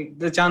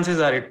the chances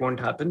are it won't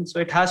happen. So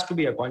it has to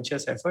be a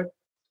conscious effort.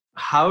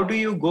 How do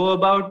you go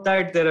about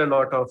that? There are a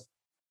lot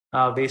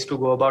of ways to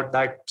go about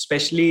that,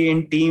 especially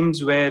in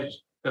teams where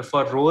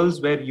for roles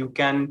where you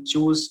can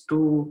choose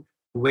to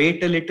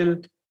wait a little.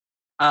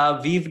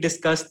 We've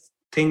discussed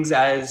things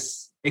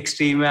as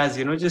extreme as,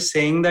 just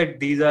saying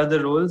that these are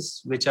the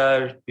roles which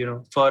are,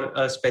 for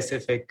a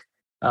specific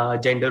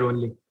gender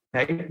only,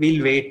 right?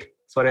 We'll wait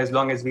for as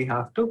long as we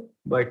have to,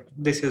 but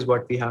this is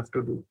what we have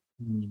to do.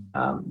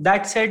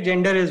 That said,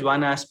 gender is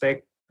one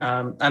aspect.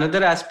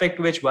 Another aspect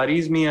which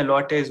worries me a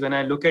lot is when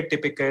I look at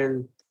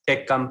typical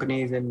tech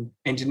companies and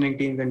engineering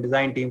teams and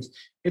design teams,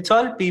 it's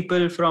all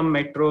people from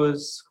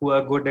metros who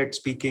are good at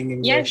speaking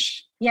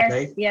English. Yes,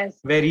 right? Yes.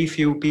 Very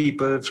few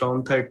people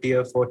from 30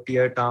 or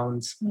 40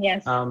 towns.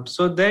 Yes.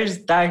 So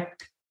there's that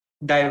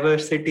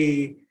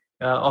diversity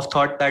of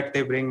thought that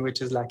they bring, which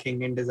is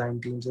lacking in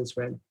design teams as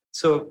well.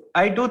 So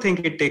I do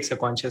think it takes a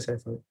conscious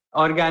effort.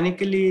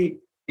 Organically,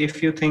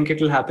 if you think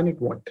it will happen,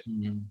 it won't.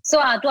 So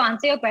to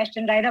answer your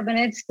question, right,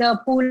 Abhinit, it's the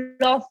pool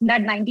of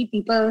that 90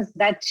 people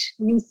that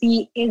you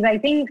see is, I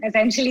think,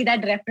 essentially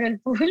that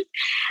referral pool.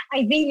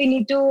 I think we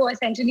need to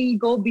essentially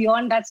go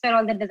beyond. That's where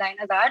all the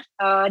designers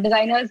are.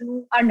 Designers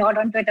who are not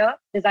on Twitter,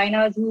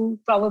 designers who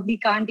probably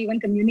can't even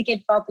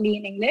communicate properly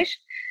in English.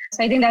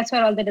 So I think that's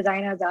where all the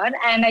designers are.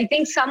 And I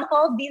think some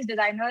of these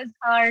designers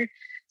are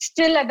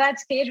still at that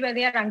stage where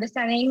they are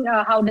understanding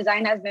how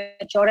design has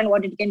matured and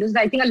what it can do. So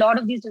I think a lot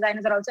of these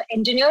designers are also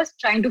engineers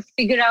trying to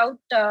figure out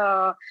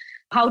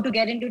how to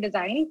get into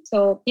design.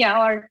 So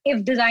or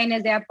if design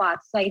is their path.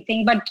 So I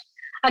think, but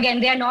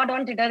again, they are not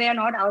on Twitter, they are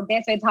not out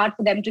there. So it's hard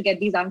for them to get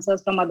these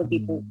answers from other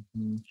people.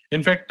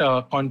 In fact,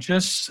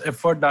 conscious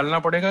effort डालना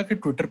पड़ेगा कि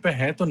Twitter पे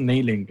हैं तो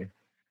नहीं लेंगे.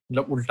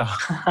 मतलब उल्टा.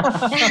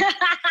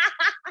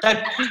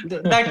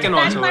 That can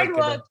also might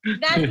work.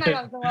 That might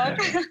also work.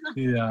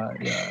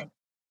 Yeah.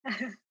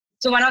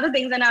 So one of the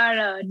things in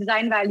our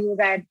design values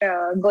at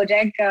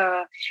Gojek,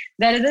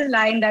 there is this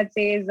line that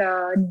says,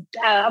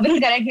 Abhin,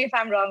 correct me if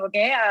I'm wrong,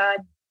 okay?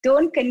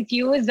 Don't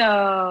confuse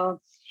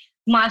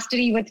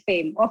mastery with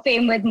fame, or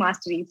fame with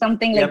mastery,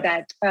 something like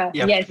that.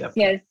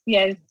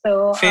 Yes.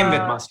 So fame with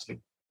mastery.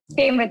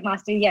 Fame with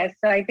mastery, yes.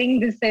 So I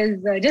think this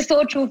is just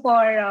so true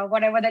for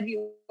whatever that we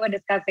were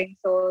discussing.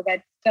 So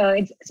that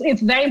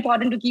it's very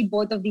important to keep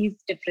both of these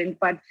different,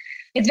 but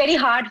it's very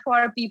hard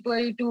for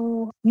people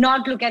to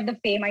not look at the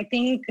fame. I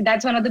think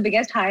that's one of the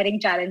biggest hiring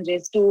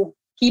challenges, to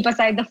keep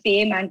aside the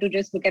fame and to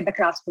just look at the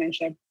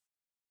craftsmanship.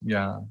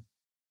 Yeah.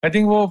 I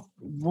think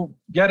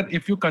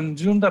if you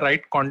consume the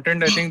right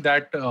content, I think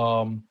that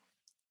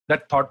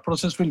that thought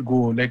process will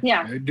go. Like,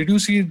 did you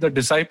see The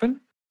Disciple?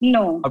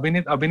 No.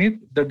 Abhinit,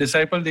 The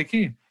Disciple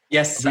देखी?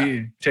 Yes.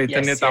 अभी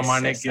चैतन्य तामा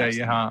ने किया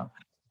ये, हाँ.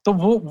 तो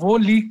वो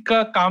leak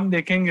का काम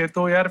देखेंगे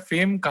तो यार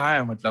फेम कहाँ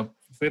है, मतलब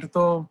फिर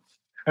तो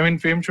I mean,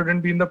 fame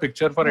shouldn't be in the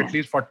picture for at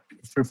least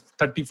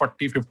 30,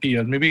 40, 50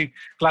 years. Maybe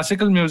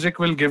classical music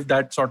will give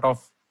that sort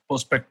of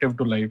perspective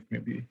to life,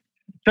 maybe.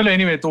 चलो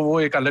anyway, तो वो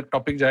एक अलग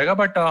टॉपिक जाएगा.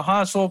 बट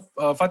हाँ, सो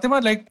फातिमा,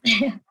 लाइक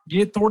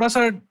ये थोड़ा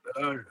सा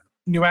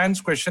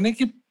न्यूएंस क्वेश्चन है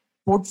कि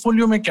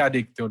पोर्टफोलियो में क्या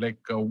देखते हो,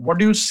 like what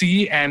do you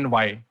see and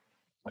why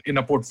in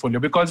a portfolio?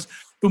 Because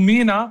to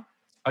me na,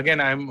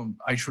 again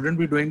I shouldn't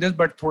be doing this,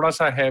 but थोड़ा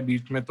सा है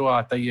बीच में तो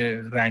आता ही है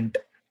rant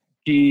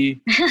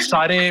कि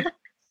सारे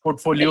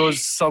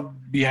portfolios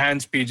सब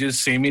Behance pages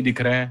same ही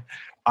दिख रहे हैं.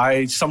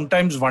 I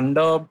sometimes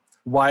wonder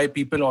why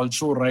people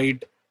also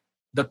write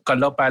the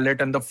color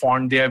palette and the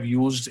font they have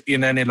used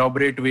in an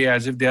elaborate way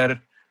as if they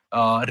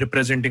are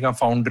representing a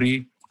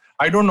foundry.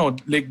 I don't know,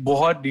 like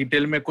बहुत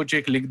detail में कुछ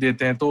एक लिख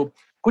देते हैं. तो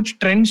कुछ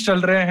trends चल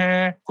रहे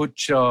हैं,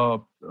 कुछ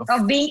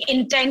of being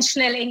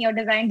intentional in your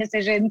design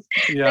decisions.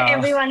 So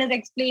everyone is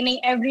explaining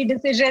every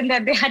decision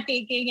that they are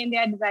taking in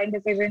their design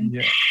decisions.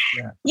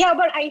 Yeah,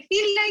 but I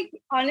feel like,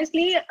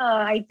 honestly,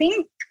 I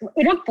think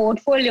in a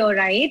portfolio,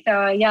 right?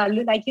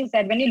 Like you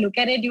said, when you look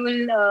at it, you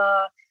will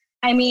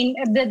I mean,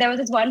 there was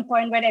this one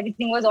point where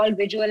everything was all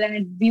visual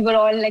and we were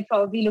all like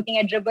probably looking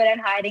at Dribbble and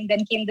hiring.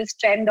 Then came this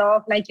trend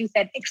of, like you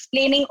said,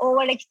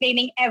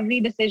 over-explaining every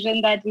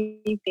decision that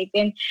we've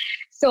taken.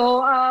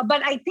 So,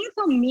 but I think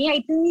for me,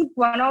 I think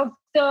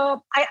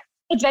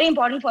it's very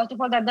important, first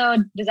of all, that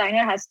the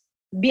designer has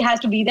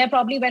to be there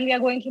probably when we are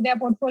going through their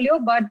portfolio.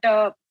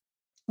 But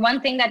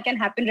one thing that can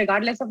happen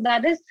regardless of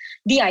that is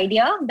the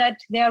idea that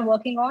they are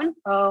working on,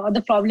 or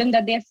the problem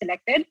that they have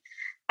selected.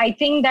 I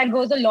think that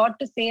goes a lot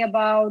to say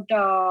about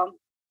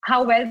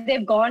how well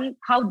they've gone,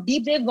 how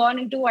deep they've gone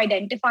into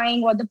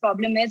identifying what the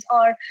problem is,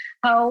 or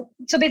how.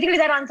 So basically,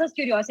 that answers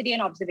curiosity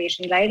and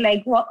observation, right?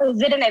 Like,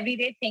 is it an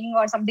everyday thing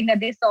or something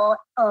that they saw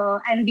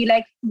and be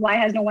like, why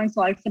has no one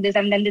solved for this?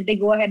 And then did they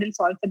go ahead and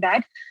solve for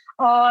that?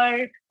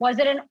 Or was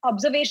it an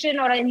observation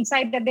or an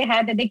insight that they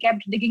had that they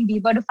kept digging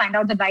deeper to find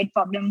out the right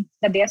problem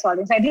that they are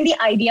solving? So I think the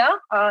idea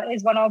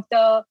is one of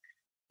the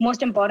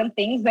most important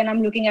things when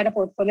I'm looking at a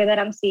portfolio that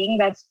I'm seeing,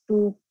 that's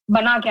to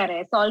bana kya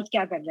rahe, solve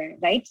kya kar rahe,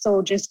 right?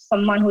 So just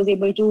someone who's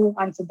able to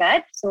answer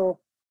that. So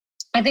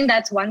I think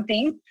that's one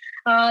thing.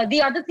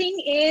 The other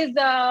thing is,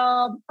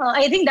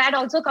 I think that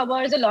also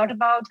covers a lot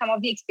about some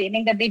of the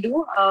explaining that they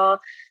do.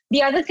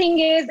 The other thing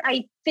is,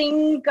 I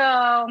think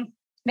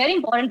very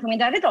important for me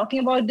that they're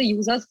talking about the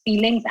user's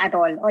feelings at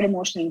all, or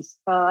emotions.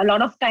 A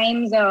lot of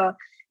times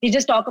they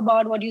just talk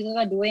about what users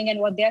are doing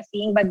and what they are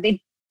seeing, but they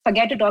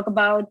forget to talk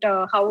about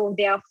how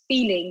they are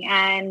feeling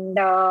and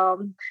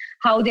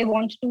how they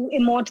want to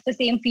emote the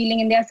same feeling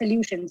in their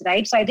solutions,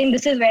 right? So I think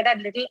this is where that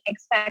little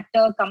X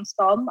factor comes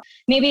from.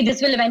 Maybe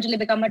this will eventually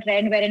become a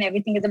trend wherein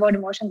everything is about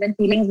emotions and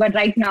feelings. But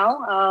right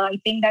now, I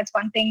think that's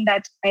one thing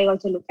that I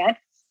also look at.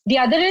 The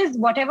other is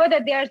whatever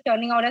that they are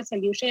turning out as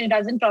solution, it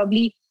doesn't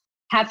probably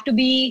have to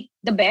be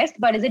the best,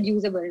 but is it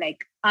usable? Like,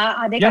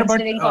 are they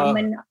considering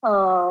common?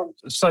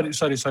 Sorry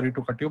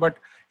to cut you, but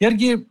यार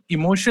ये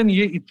emotion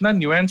ये इतना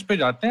nuance पे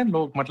जाते हैं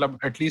लोग, मतलब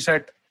at least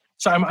at.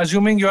 So I'm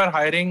assuming you are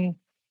hiring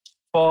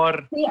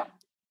for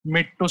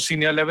mid to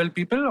senior level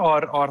people,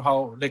 or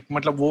how, like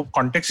मतलब वो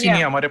context ही नहीं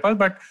है हमारे पास,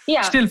 but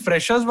still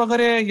freshers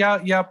वगैरह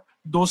या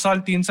 2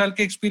 साल 3 साल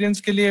के experience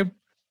के लिए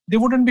they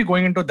wouldn't be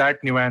going into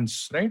that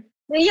nuance, right?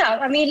 Yeah,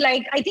 I mean,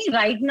 like, I think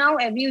right now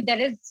there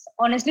is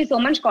honestly so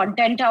much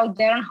content out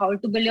there on how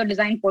to build your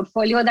design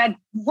portfolio that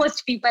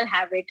most people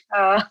have it.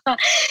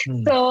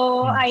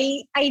 So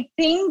I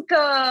think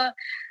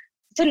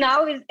so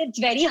now it's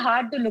very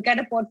hard to look at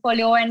a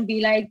portfolio and be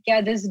like, yeah,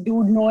 this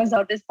dude knows,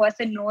 or this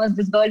person knows,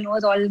 this girl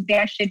knows all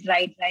their shit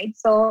right?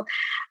 So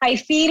I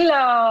feel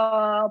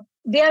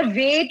they are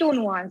way too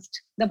nuanced,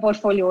 the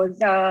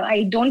portfolios.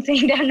 I don't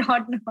think they're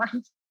not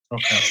nuanced.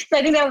 Okay. So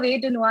I think they're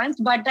way too nuanced,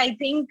 but I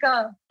think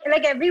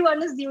like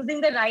everyone is using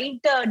the right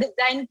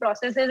design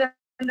processes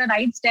the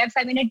right steps.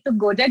 I mean, it took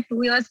Gojek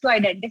 2 years to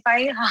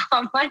identify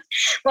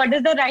what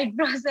is the right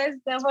process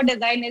for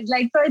design is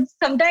like. So it's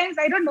sometimes,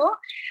 I don't know.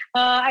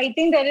 I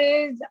think there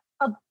is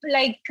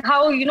like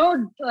how,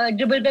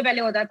 dribble pe pehle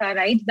hota tha,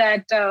 right?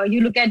 That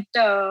you look at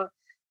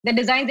the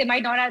designs, they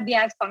might not be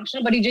as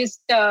functional, but you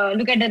just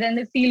look at it and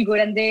they feel good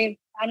and they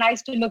are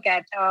nice to look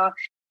at.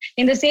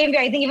 In the same way,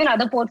 I think even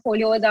other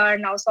portfolios are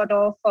now sort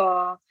of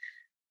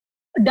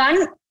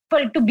done for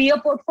it to be a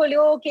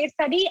portfolio case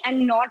study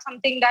and not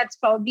something that's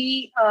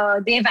probably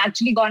they've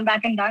actually gone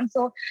back and done.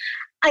 So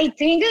I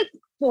think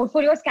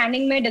portfolio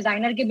scanning mein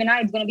designer ke bina,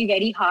 it's going to be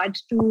very hard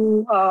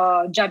to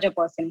judge a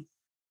person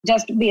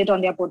just based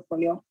on their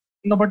portfolio.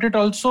 No, but it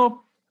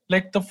also,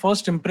 like the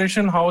first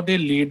impression, how they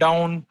lay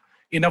down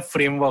in a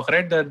framework,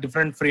 right? The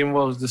different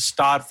frameworks, the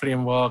STAR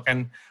framework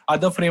and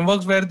other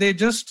frameworks where they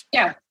just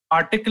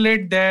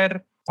articulate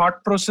their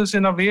thought process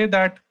in a way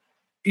that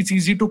it's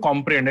easy to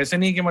comprehend. ऐसे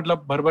नहीं कि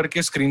मतलब भर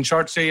के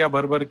screenshot से या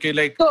भर के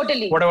like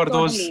whatever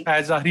those,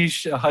 as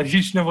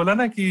Harish ने बोला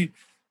ना कि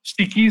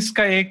stickies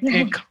का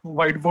एक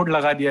whiteboard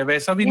लगा दिया,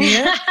 वैसा भी नहीं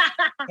है.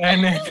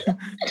 And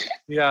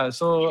yeah,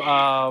 so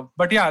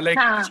but yeah, like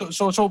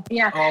so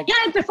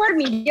I prefer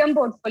medium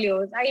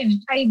portfolios.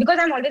 I because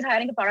I'm always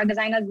hiring product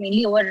designers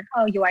mainly over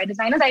UI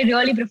designers. I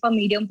really prefer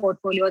medium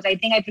portfolios. I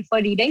think I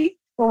prefer reading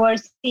over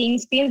seeing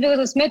screens because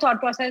उसमें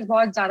thought process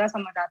बहुत ज़्यादा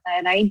समझ आता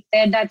है,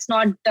 right? That's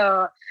not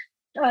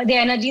the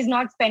energy is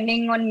not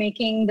spending on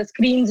making the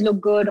screens look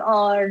good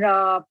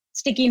or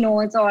sticky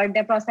notes or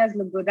their process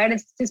look good, right?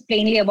 It's just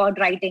plainly about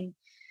writing.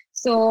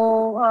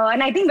 So,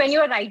 and I think when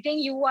you're writing,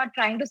 you are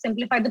trying to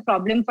simplify the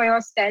problem for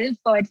yourself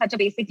at such a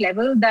basic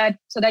level that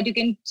so that you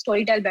can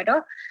storytell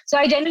better. So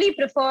I generally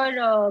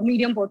prefer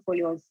medium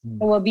portfolios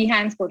over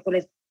Behance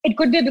portfolios. It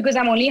could be because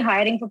I'm only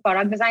hiring for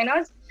product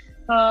designers.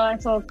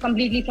 So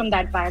completely from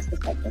that bias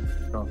perspective.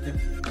 Okay.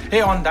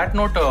 Hey, on that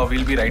note,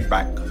 we'll be right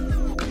back.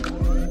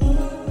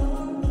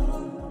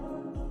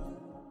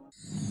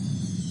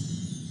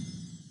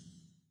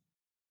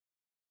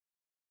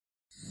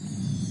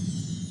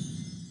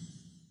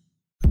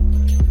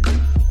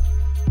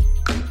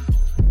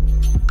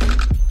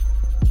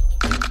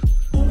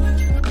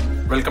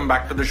 Welcome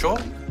back to the show.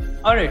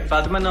 All right,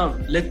 Fatima, now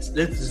let's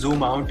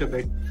zoom out a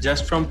bit,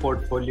 just from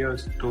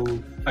portfolios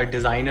to a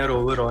designer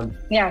overall.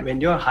 Yeah.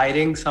 When you're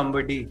hiring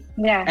somebody,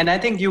 and I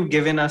think you've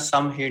given us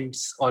some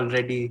hints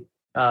already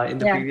in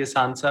the previous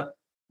answer,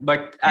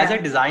 but as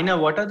a designer,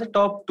 what are the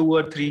top 2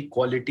 or 3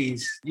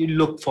 qualities you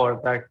look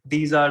for that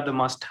these are the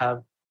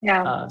must-have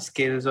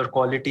skills or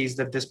qualities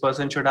that this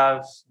person should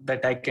have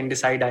that I can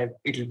decide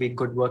it'll be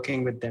good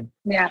working with them?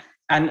 Yeah.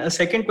 And a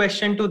second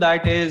question to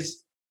that is,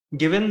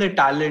 given the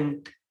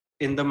talent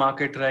in the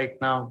market right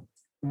now,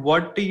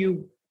 what do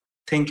you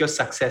think your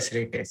success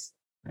rate is?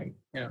 Right?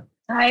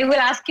 I will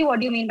ask you what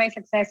do you mean by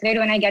success rate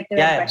when I get to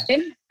that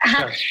question.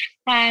 Sure.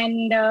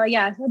 And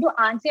so to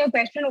answer your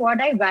question,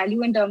 what I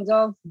value in terms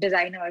of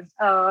designers,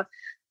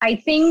 I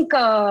think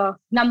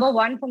number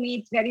one for me,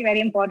 it's very,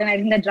 very important. I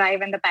think the drive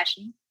and the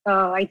passion.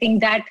 I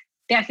think that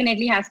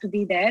definitely has to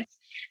be there.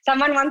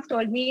 Someone once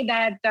told me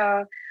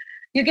that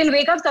you can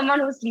wake up someone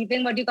who's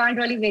sleeping, but you can't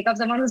really wake up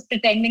someone who's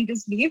pretending to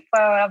sleep.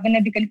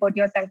 Vinay, you can quote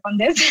yourself on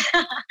this.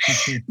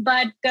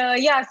 But so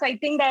I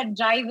think that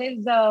drive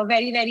is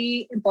very,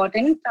 very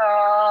important.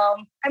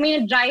 I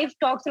mean, drive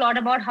talks a lot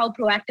about how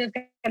proactive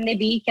can they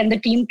be? Can the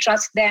team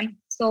trust them?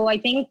 So I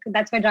think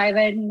that's where drive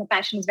and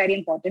passion is very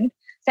important.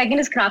 Second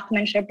is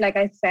craftsmanship, like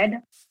I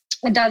said.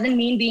 It doesn't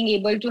mean being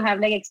able to have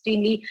like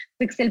extremely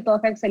pixel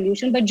perfect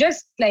solution, but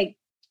just like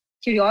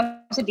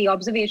curiosity,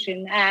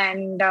 observation.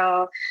 And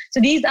so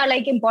these are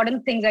like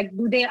important things. Like,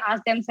 do they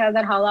ask themselves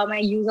that how are my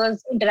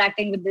users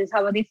interacting with this?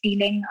 How are they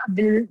feeling?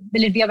 Will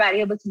it be a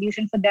valuable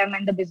solution for them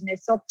and the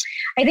business? So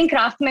I think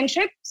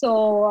craftsmanship.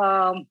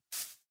 So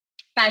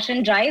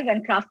passion, drive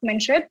and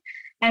craftsmanship.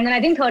 And then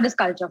I think third is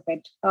culture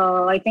fit.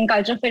 I think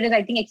culture fit is,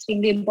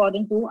 extremely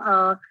important too.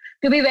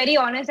 To be very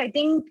honest, I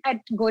think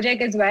at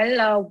Gojek as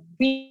well,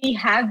 we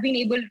have been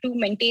able to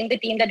maintain the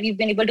team that we've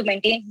been able to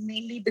maintain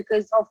mainly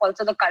because of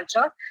also the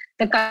culture.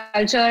 The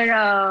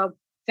culture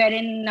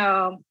wherein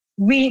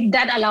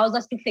that allows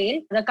us to fail.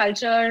 The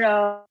culture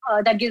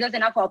that gives us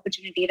enough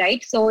opportunity,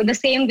 right? So in the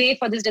same way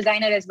for this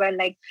designer as well,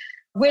 like,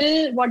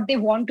 will what they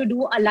want to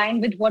do align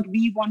with what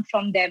we want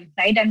from them,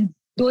 right? And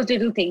those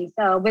little things,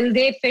 will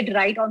they fit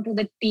right onto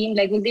the team?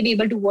 Like, will they be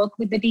able to work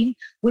with the team?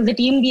 Will the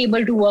team be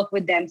able to work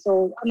with them?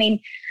 So, I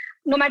mean,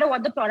 no matter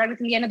what the product is,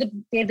 in the end of the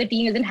day, the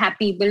team isn't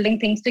happy building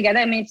things together.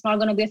 I mean, it's not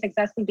going to be a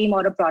successful team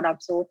or a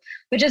product. So,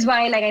 which is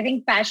why, like, I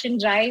think passion,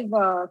 drive,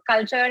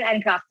 culture,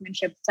 and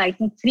craftsmanship. So, I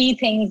think 3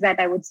 things that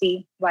I would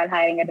see while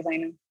hiring a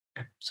designer.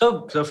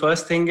 So the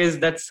first thing is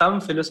that some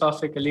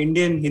philosophical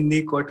Indian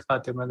Hindi quote,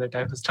 Fatima, that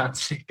I was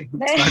translating.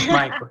 It's not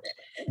my quote.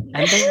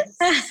 And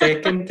the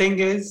second thing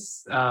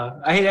is,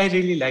 I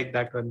really like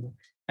that one.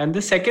 And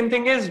the second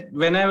thing is,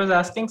 when I was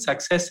asking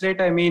success rate,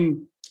 I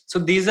mean, so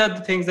these are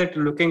the things that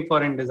you're looking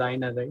for in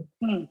designer,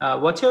 right?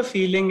 What's your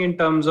feeling in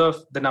terms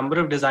of the number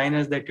of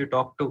designers that you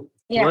talk to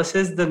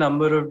versus the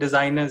number of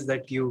designers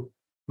that you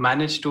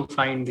manage to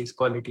find these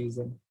qualities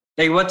in?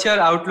 Like, what's your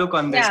outlook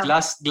on this?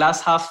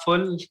 Glass half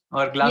full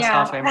or glass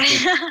half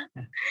empty?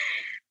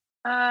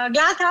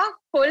 Glass half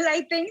full,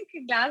 I think.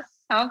 Glass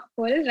half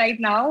full right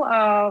now.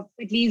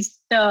 At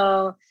least,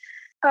 man.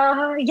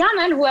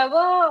 Whoever,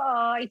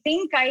 I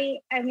think I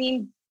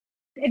mean,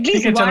 at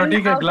least ठीक है, one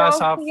ठीक है, glass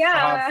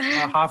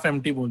half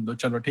empty बोल दो.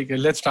 चलो ठीक है,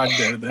 let's start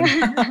there then.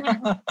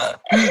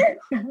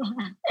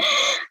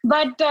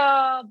 But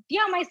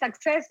my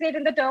success rate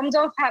in the terms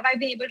of have I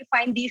been able to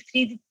find these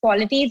three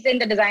qualities in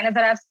the designers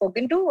that I've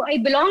spoken to? I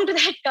belong to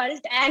that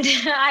cult, and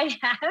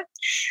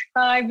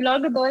I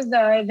belong to those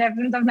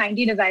reference of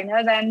 90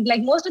 designers, and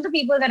like most of the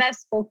people that I've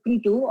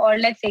spoken to, or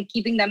let's say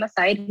keeping them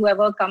aside,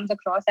 whoever comes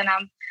across and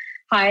I'm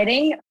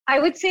hiring, I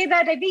would say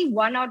that I think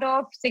 1 out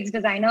of 6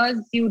 designers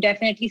you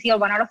definitely see, or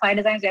 1 out of 5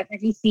 designers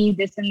definitely see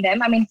this in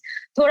them. I mean,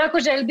 thoda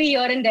kuch will be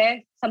here and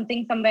there,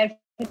 something somewhere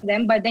for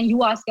them, but then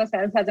you ask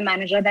yourself as a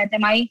manager that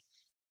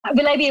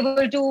will I be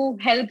able to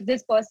help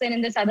this person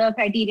in this other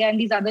criteria and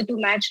these other two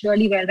match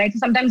really well, right? So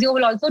sometimes you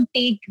will also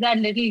take that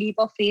little leap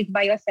of faith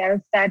by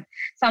yourself that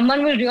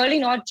someone will really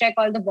not check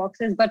all the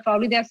boxes, but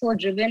probably they're so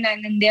driven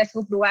and then they're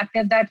so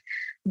proactive that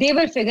they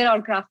will figure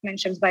out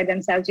craftsmanship by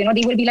themselves. They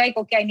will be like,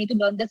 okay, I need to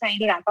learn this, I need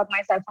to ramp up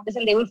myself on this,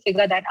 and they will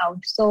figure that out.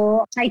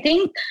 So I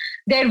think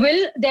I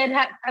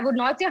would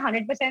not say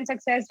 100%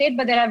 success rate,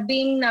 but there have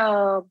been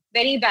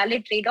very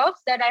valid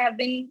trade-offs that I have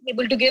been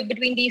able to give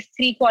between these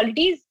three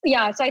qualities.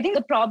 Yeah, so I think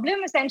the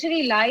problem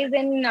essentially lies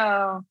in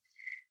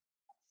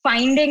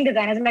finding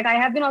designers. Like I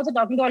have been also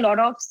talking to a lot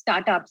of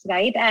startups,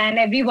 right? And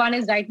everyone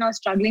is right now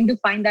struggling to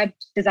find that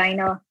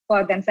designer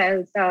for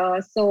themselves.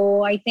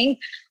 So I think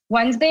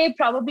once they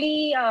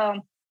probably, I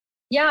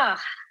don't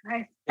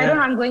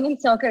know, I'm going in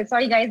circles.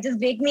 Sorry guys, just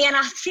break me and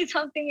ask me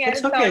something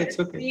else. It's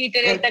okay.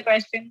 Reiterate the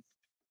question.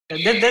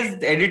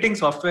 There's editing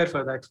software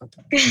for that.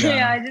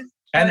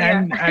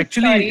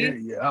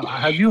 Actually,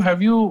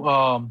 have you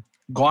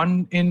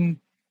gone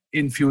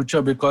in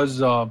future, because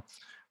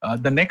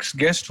the next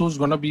guest who's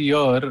going to be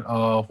here,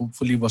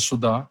 hopefully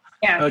Vasudha,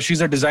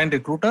 she's a design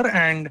recruiter,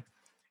 and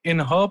in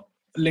her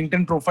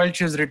LinkedIn profile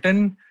she's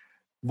written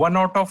 1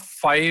 out of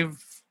 5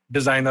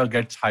 designer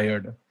gets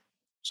hired.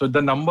 So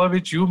the number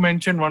which you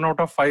mentioned, 1 out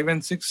of 5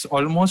 and 6,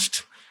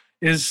 almost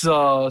is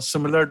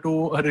similar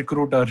to a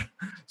recruiter.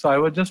 So I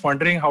was just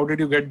wondering, how did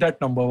you get that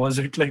number? Was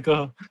it like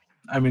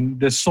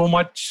there's so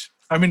much,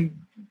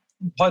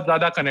 बहुत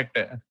ज़्यादा connect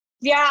hai.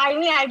 Yeah,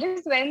 I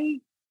just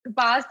went to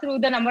pass through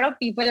the number of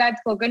people I've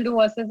spoken to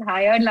versus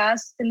hired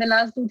in the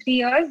last 2-3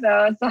 years.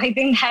 So I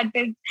think that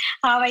is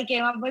how I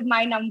came up with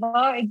my number.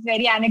 It's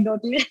very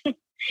anecdotal.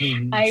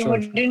 I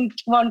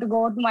wouldn't want to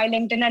go to my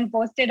LinkedIn and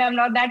post it. I'm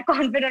not that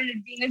confident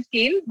it being a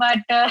scale,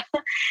 but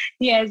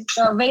yes,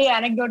 very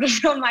anecdotal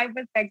from my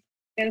perspective.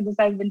 This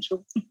has been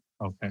true.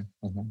 Okay.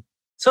 Mm-hmm.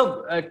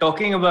 So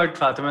talking about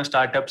Fatima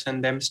startups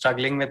and them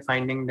struggling with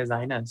finding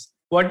designers,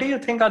 what do you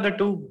think are the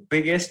 2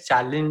 biggest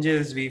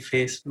challenges we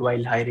face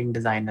while hiring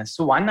designers?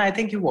 So one, I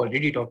think you've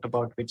already talked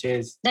about, which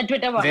is the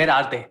Twitter one. Where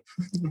are they?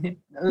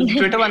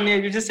 Twitter one,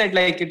 you just said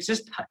like it's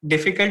just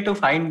difficult to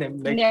find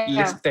them,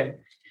 list them.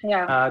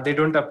 Yeah. They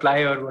don't apply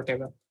or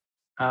whatever.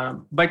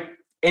 But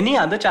any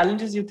other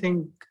challenges you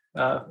think?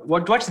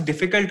 What's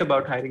difficult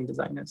about hiring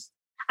designers?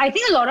 I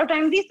think a lot of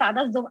times these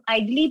startups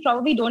ideally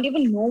probably don't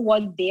even know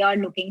what they are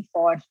looking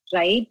for,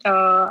 right?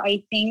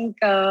 I think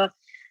are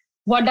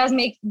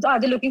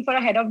they looking for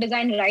a head of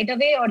design right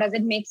away, or does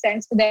it make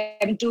sense for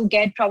them to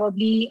get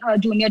probably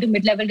junior to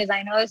mid-level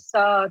designers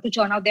to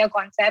churn out their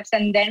concepts,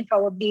 and then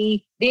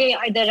probably they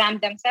either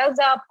ramp themselves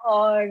up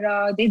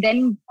or they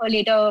then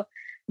later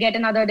get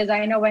another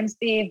designer once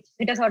they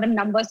hit a certain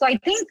number. So I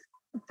think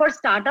for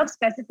startups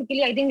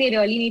specifically, I think they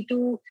really need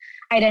to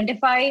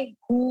identify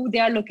who they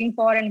are looking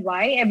for and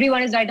why.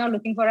 Everyone is right now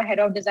looking for a head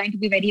of design, to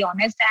be very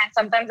honest. And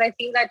sometimes I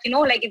feel that,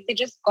 like if they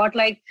just got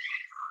like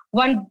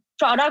one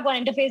product,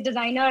 one interface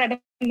designer at a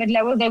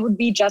mid-level, they would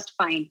be just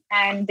fine.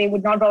 And they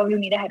would not probably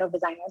need a head of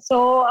designer.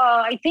 So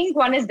I think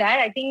one is that.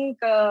 I think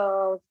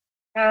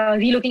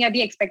relooking at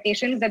the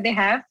expectations that they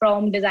have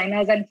from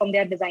designers and from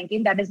their design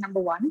team, that is number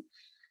one.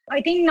 I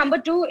think number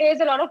 2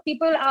 is a lot of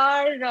people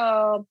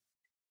are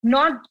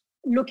not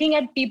looking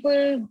at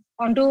people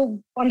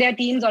on their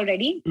teams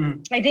already.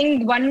 I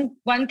think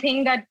one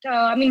thing that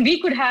we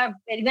could have,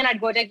 even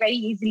at GoTech, very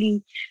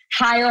easily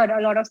hired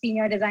a lot of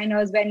senior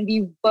designers when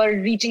we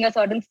were reaching a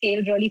certain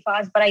scale really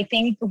fast. But I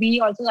think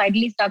we also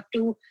ideally stuck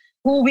to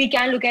who we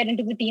can look at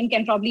into the team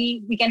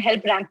we can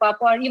help ramp up,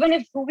 or even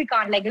if who we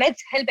can't, like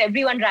let's help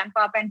everyone ramp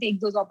up and take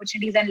those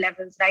opportunities and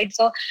levels, right?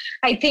 So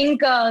I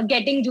think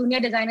getting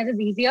junior designers is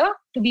easier,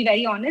 to be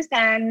very honest.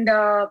 And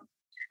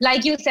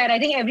like you said, I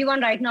think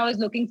everyone right now is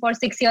looking for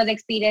 6 years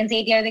experience,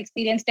 8 years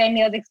experience, 10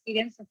 years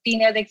experience, 15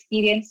 years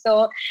experience.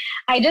 So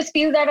I just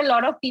feel that a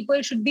lot of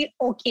people should be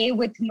okay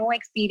with no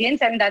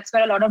experience. And that's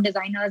where a lot of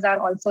designers are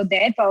also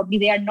there. Probably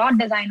they are not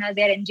designers,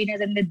 they are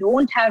engineers, and they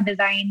don't have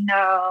design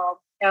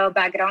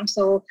background.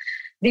 So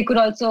they could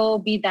also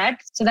be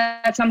that. So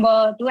that's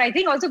number 2. I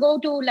think also go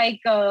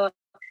to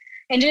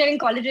engineering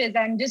colleges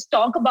and just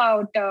talk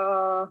about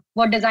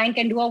what design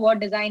can do or what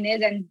design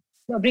is, and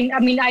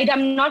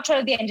I'm not sure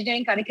if the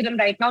engineering curriculum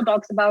right now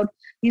talks about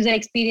user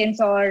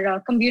experience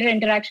or computer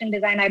interaction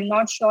design. I'm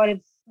not sure if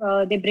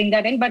they bring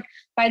that in, but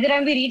by the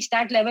time we reach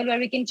that level where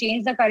we can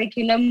change the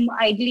curriculum,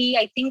 ideally,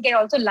 I think it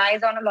also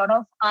lies on a lot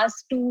of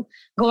us to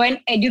go and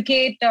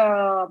educate,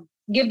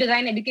 give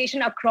design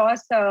education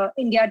across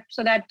India,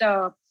 so that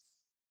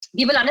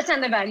people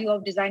understand the value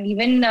of design,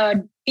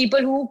 even people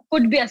who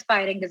could be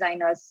aspiring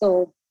designers.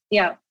 So,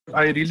 yeah.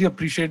 I really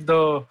appreciate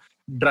the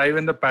drive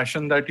and the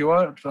passion that you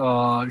are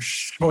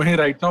showing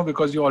right now,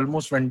 because you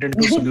almost went into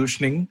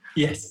solutioning.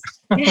 Yes.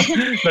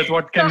 That's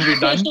what can be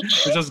done,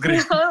 which is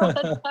great. No,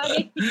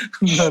 sorry.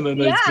 No,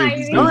 Yeah, it's great. I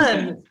It's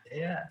mean-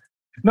 great.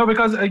 No,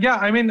 because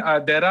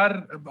there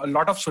are a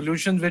lot of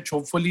solutions which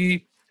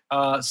hopefully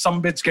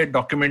some bits get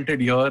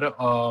documented here.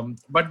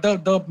 But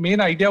the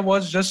main idea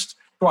was just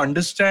to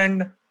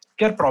understand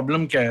what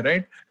problem kya hai,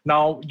 right?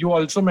 Now, you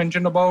also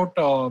mentioned about,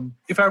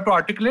 if I have to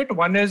articulate,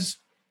 one is,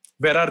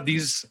 where are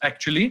these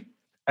actually?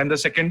 And the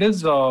second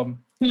is,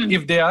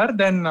 if they are,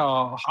 then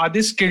are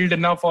they skilled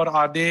enough, or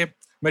are they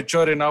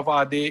mature enough?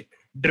 Are they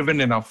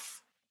driven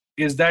enough?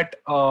 Is that...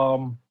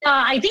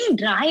 I think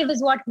drive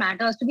is what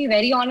matters. To be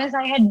very honest,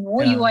 I had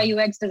no UI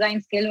UX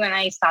design skill when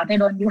I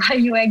started on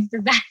UI UX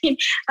design.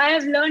 I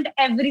have learned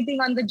everything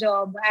on the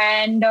job.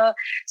 And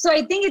so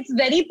I think it's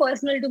very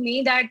personal to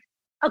me that,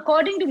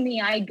 according to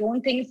me, I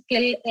don't think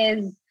skill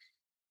is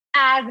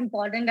as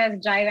important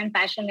as drive and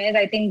passion is.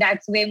 I think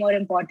that's way more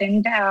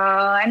important.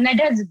 And that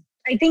has,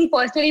 I think,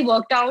 personally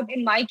worked out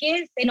in my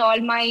case, in all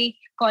my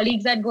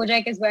colleagues at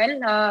Gojek as well.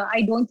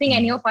 I don't think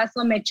any of us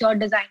were mature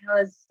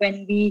designers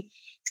when we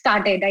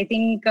started. I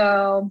think,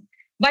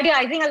 but yeah,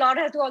 I think a lot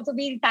has to also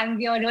be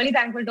we are really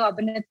thankful to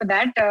Abhinav for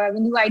that.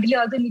 You ideally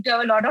also need to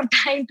have a lot of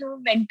time to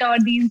mentor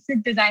these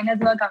designers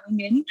who are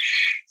coming in.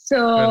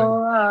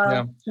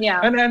 So, yeah.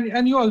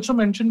 And you also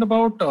mentioned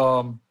about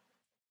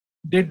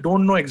they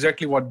don't know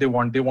exactly what they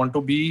want. They want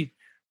to be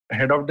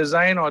head of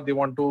design, or they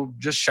want to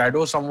just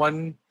shadow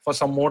someone for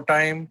some more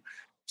time.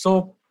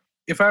 So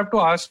if I have to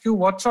ask you,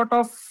 what sort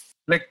of,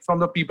 like, from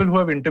the people who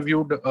have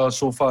interviewed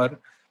so far,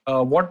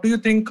 what do you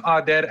think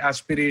are their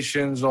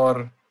aspirations,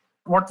 or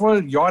what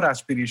were your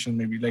aspirations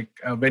maybe, like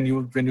when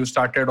you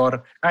started,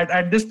 or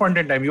at this point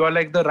in time, you are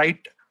like the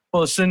right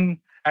person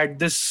at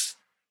this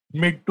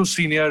mid to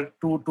senior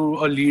to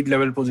a lead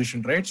level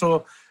position, right?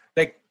 So,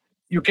 like,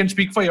 you can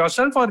speak for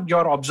yourself or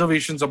your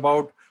observations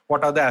about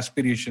what are the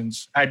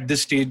aspirations at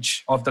this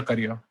stage of the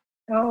career.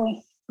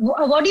 Oh,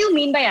 what do you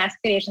mean by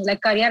aspirations?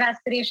 Like career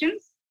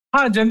aspirations?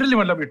 हाँ, generally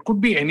मतलब it could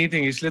be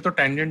anything. इसलिए तो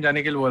tangent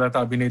जाने के लिए बोला था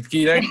अभिनीत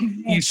की, like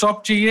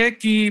ESOP चाहिए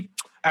कि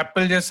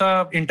एप्पल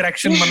जैसा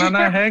इंटरेक्शन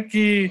बनाना है,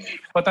 कि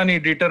पता नहीं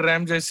डीटर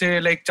रैम जैसे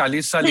लाइक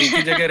 40 साल एक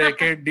ही जगह रह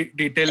के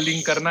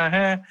डिटेलिंग करना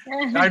है.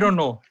 I don't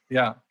know.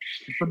 Yeah,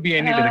 it could be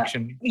any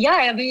direction. Yeah,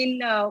 I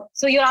mean,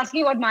 so you're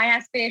asking what my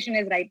aspiration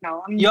is right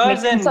now.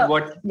 Yours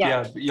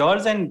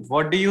and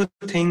what do you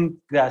think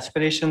the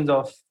aspirations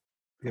of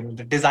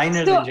the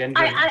designers in general?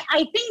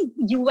 I think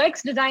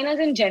UX designers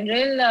in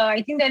general,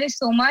 I think there is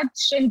so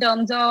much in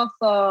terms of,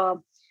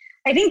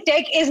 I think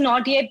tech is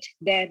not yet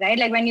there, right?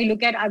 Like when you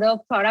look at other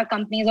product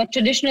companies or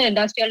traditional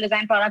industrial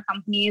design product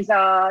companies,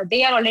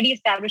 they are already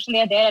established and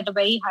they are there at a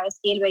very high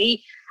scale,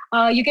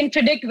 you can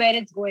predict where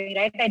it's going,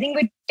 right? I think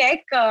with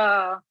tech,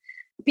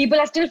 people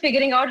are still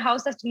figuring out how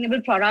sustainable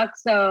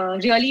products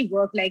really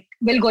work. Like,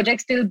 will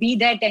Gojek still be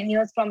there 10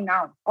 years from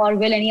now? Or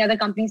will any other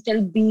company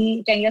still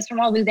be 10 years from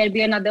now? Will there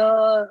be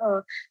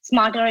another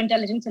smarter,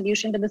 intelligent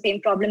solution to the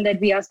same problem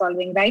that we are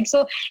solving, right?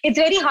 So it's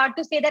very hard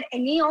to say that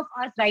any of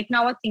us right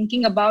now are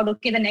thinking about,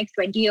 okay, the next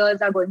 20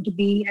 years are going to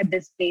be at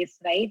this place,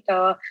 right?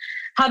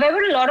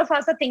 However, a lot of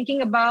us are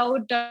thinking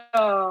about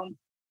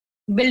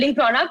building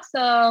products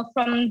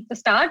from the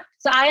start.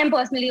 So I am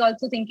personally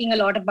also thinking a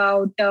lot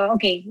about,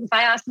 okay, if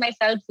I ask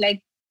myself,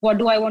 like, what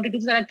do I want to do?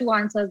 So there are two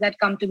answers that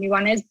come to me.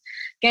 One is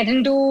get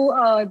into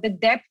the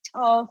depth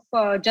of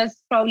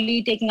just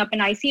probably taking up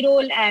an IC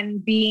role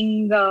and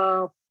being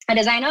a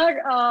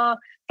designer,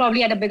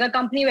 probably at a bigger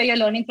company where you're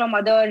learning from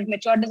other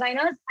mature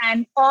designers,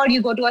 or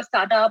you go to a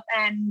startup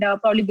and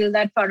probably build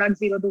that product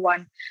 0 to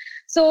 1.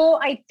 So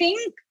I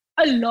think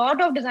a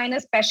lot of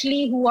designers,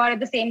 especially who are at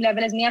the same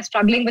level as me, are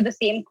struggling with the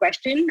same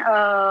question.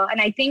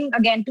 And I think,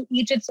 again, to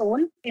each its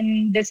own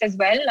in this as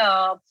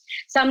well.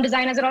 Some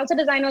designers are also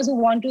designers who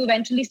want to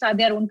eventually start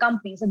their own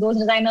company. So those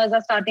designers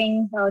are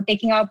starting,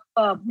 taking up,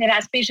 their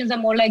aspirations are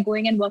more like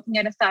going and working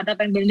at a startup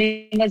and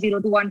building a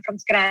 0 to 1 from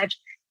scratch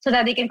so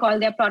that they can call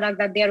their product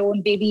that their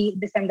own baby,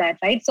 this and that,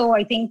 right? So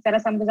I think there are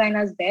some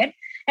designers there.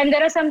 And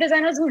there are some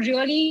designers who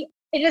really,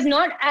 it is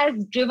not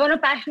as driven or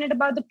passionate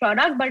about the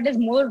product, but it is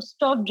more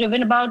so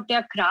driven about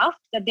their craft,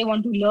 that they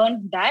want to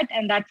learn that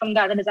and that from the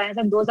other designers.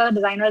 And those are the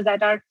designers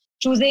that are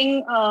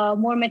choosing a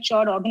more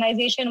mature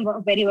organization,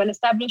 very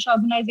well-established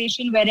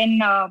organization, wherein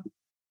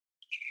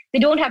they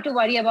don't have to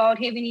worry about,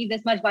 hey, we need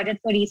this much budget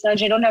for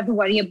research. They don't have to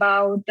worry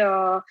about,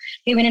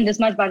 hey, we need this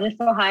much budget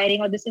for hiring,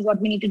 or this is what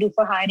we need to do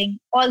for hiring.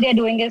 All they're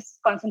doing is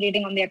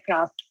concentrating on their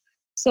craft.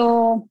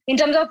 So in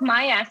terms of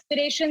my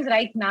aspirations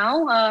right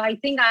now, I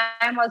think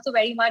I am also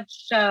very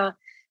much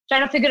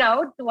trying to figure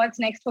out what's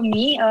next for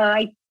me.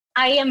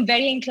 I am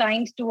very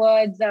inclined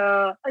towards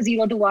a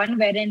 0 to 1,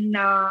 wherein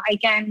I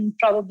can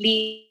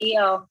probably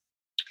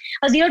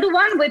a 0 to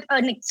 1 with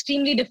an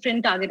extremely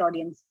different target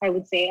audience, I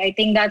would say. I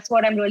think that's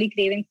what I'm really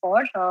craving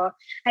for.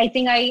 I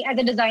think as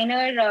a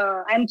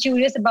designer, I'm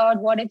curious about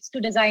what it's to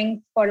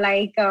design for,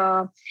 like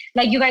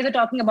you guys were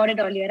talking about it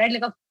earlier, right?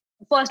 Like a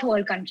first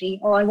world country,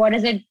 or what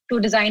is it to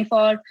design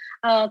for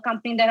a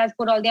company that has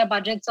put all their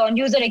budgets on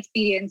user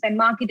experience and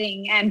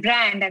marketing and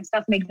brand and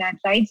stuff like that,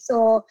 right?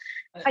 So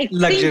I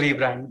luxury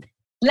brand.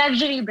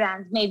 Luxury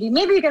brands, maybe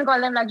you can call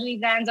them luxury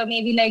brands, or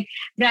maybe like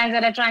brands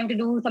that are trying to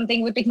do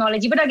something with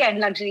technology, but again,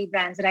 luxury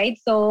brands, right?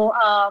 So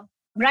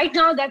right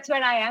now that's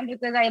where I am,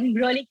 because I am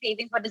really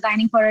craving for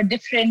designing for a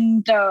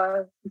different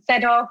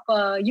set of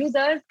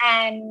users.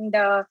 And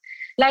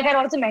like I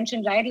also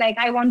mentioned, right, like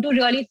I want to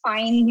really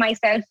find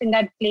myself in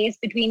that place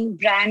between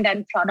brand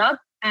and product,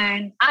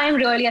 and I am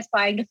really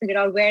aspiring to figure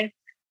out where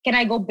can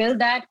I go build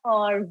that,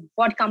 or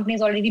what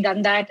company's already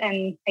done that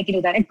and I can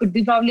do that. It could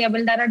be probably I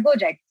build that at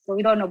Gojek. So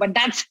we don't know, but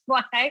that's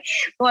what I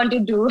want to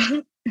do.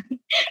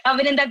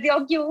 Abhinan, that's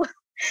your cue.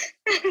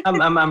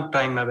 I'm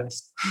trying my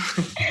best.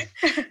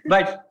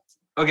 But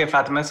okay,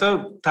 Fatima.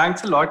 So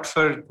thanks a lot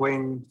for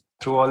going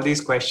through all these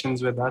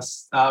questions with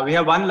us. We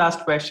have one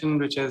last question,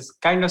 which is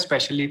kind of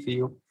specially for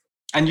you.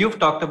 And you've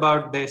talked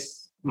about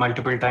this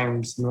multiple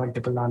times,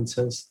 multiple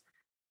answers.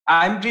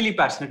 I'm really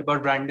passionate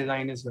about brand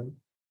design as well.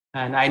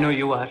 And I know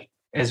you are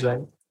as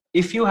well.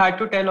 If you had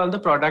to tell all the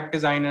product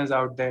designers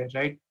out there,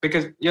 right?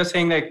 Because you're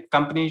saying like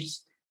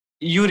companies,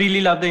 you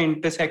really love the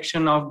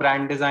intersection of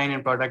brand design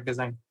and product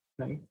design,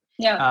 right?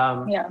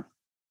 Yeah.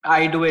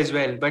 I do as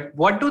well. But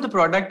what do the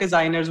product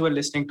designers who are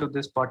listening to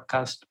this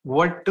podcast,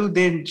 what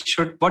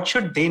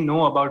should they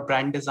know about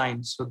brand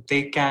design so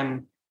they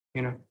can,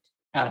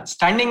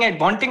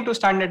 wanting to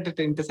stand at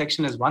the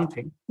intersection is one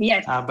thing.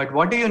 Yes. But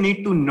what do you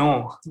need to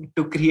know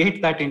to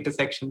create that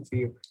intersection for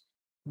you?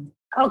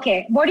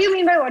 Okay. What do you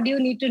mean by what do you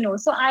need to know?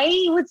 So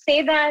I would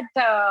say that,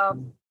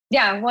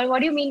 what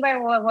do you mean by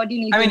what do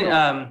you need to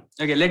know?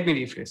 Okay, let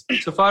me rephrase.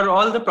 So for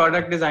all the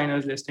product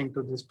designers listening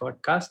to this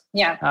podcast,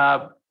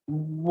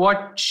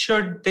 what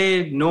should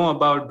they know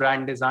about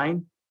brand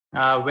design?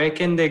 Where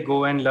can they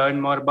go and learn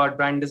more about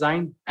brand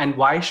design? And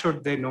why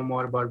should they know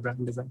more about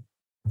brand design?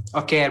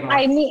 Or care more?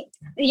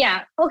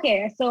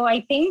 Okay. So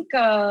I think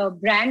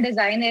brand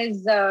design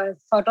is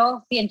sort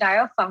of the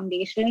entire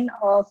foundation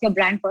of your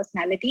brand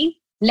personality.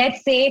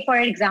 Let's say, for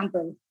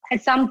example,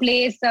 at some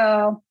place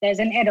there's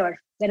an error,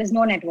 there is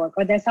no network,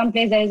 or there's some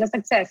place there is a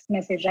success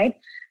message, right?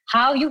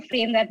 How you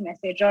frame that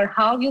message, or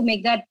how you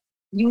make that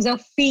user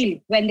feel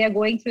when they're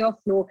going through your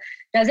flow.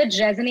 Does it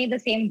resonate the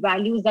same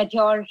values that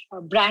your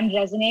brand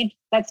resonate?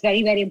 That's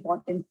very, very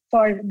important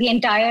for the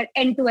entire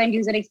end-to-end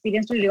user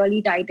experience to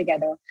really tie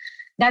together.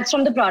 That's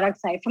from the product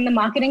side. From the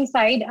marketing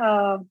side,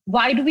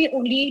 why do we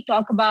only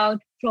talk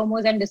about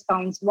promos and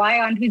discounts? Why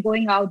aren't we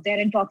going out there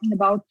and talking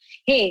about,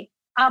 hey,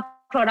 our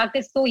product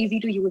is so easy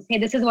to use. Hey,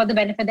 this is what the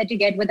benefit that you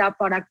get with our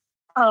product,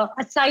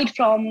 aside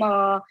from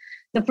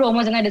the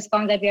promos and the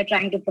discounts that we are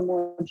trying to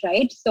promote,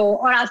 right? So,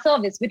 or our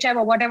service,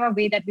 whatever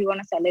way that we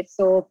want to sell it.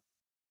 So,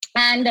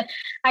 and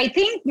I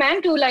think,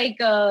 man, too, like,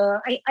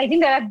 I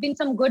think there have been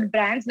some good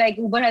brands, like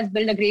Uber has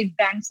built a great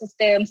brand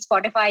system,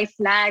 Spotify,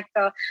 Slack,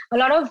 a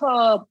lot of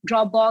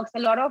Dropbox, a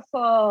lot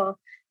of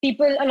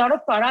people, a lot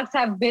of products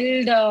have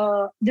built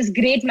this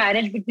great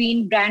marriage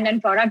between brand and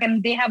product,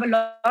 and they have a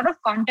lot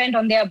of content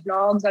on their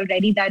blogs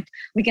already that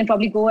we can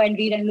probably go and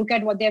read and look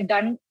at what they've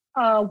done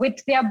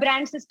with their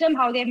brand system,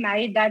 how they've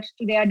married that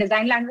to their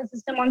design language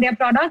system on their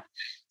product.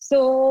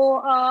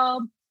 So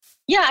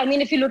I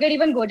mean, if you look at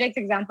even Gojek's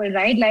example,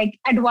 right? Like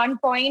at one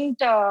point,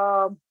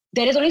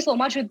 there is only so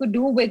much we could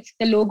do with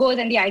the logos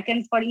and the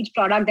icons for each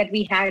product that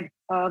we had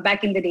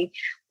back in the day.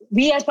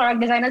 We as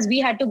product designers, we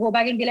had to go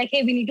back and be like,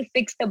 hey, we need to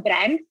fix the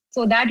brand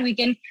so that we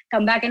can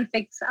come back and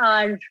fix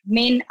our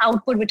main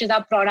output, which is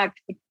our product.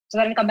 So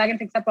that we come back and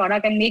fix the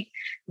product and make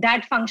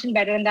that function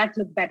better and that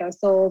look better.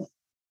 So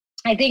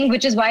I think,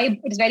 which is why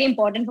it's very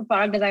important for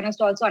product designers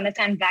to also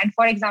understand brand.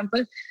 For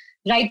example,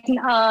 right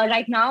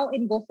now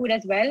in GoFood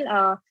as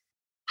well,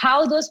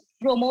 how those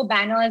promo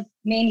banners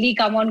mainly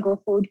come on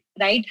GoFood,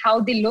 right? How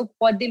they look,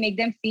 what they make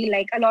them feel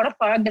like. A lot of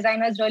product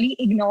designers really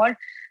ignore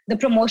the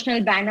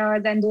promotional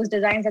banners and those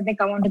designs that they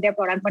come onto their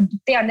product. But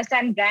they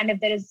understand brand. If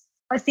there is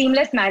a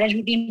seamless marriage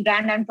between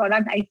brand and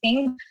product, I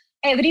think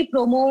every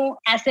promo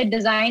asset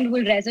designed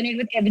will resonate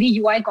with every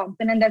UI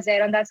component that's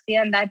there on that screen.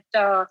 And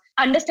that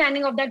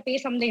understanding of that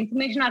page from the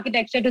information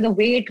architecture to the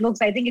way it looks,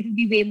 I think it will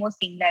be way more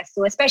seamless.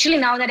 So especially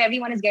now that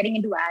everyone is getting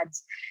into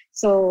ads.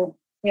 So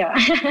yeah.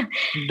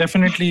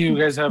 Definitely you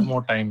guys have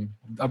more time.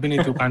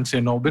 Abhinit, you can't say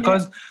no,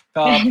 because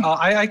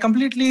I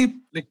completely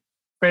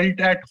felt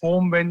at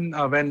home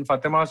when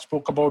Fatima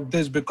spoke about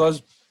this,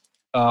 because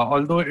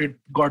although it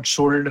got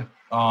sold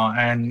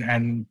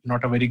and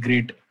not a very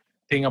great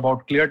thing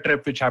about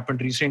ClearTrip, which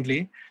happened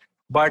recently,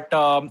 But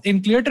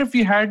in ClearTrip,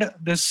 we had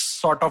this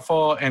sort of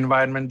a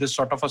environment, this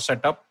sort of a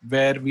setup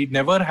where we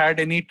never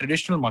had any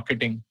traditional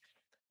marketing.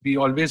 We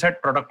always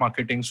had product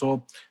marketing.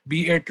 So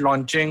be it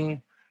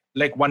launching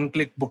like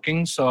one-click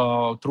bookings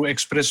through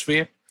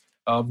Expressway,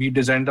 we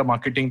designed the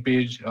marketing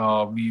page.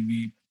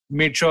 We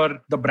made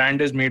sure the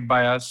brand is made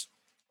by us.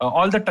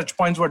 All the touch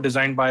points were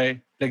designed by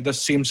like the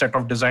same set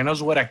of designers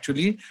who were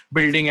actually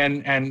building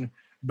and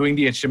doing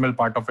the HTML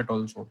part of it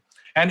also.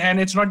 And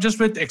it's not just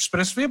with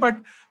Expressway, but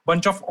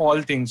bunch of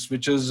all things,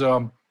 which is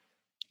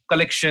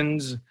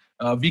collections,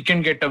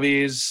 weekend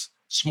getaways,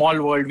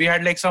 Small World. We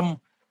had like some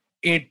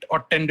 8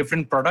 or 10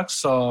 different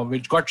products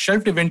which got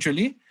shelved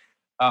eventually.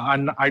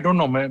 And I don't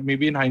know,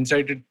 maybe in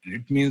hindsight,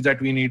 it means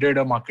that we needed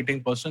a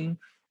marketing person,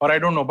 or I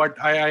don't know,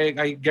 but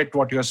I get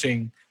what you're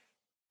saying.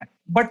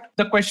 But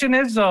the question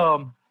is,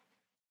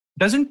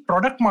 doesn't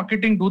product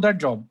marketing do that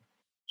job?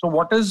 So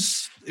what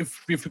is,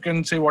 if you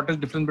can say, what is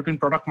the difference between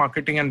product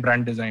marketing and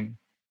brand design?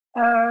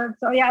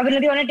 So yeah,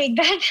 Vinod, you want to take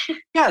that?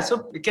 Yeah,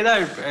 so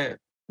Kedar,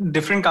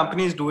 different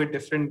companies do it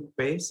different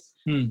ways.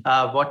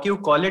 What you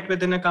call it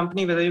within a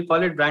company, whether you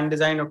call it brand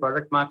design or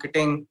product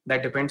marketing,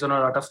 that depends on a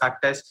lot of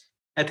factors.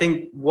 I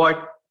think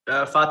what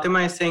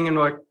Fatima is saying and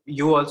what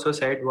you also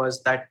said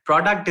was that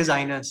product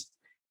designers,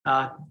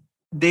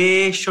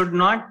 they should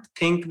not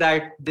think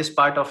that this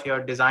part of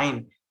your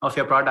design of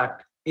your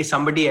product is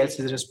somebody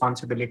else's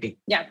responsibility.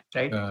 Yeah.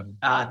 Right.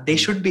 They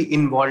should be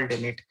involved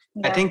in it.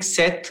 Yeah. I think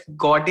Seth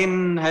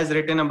Godin has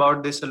written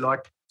about this a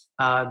lot.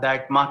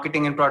 That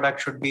marketing and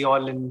product should be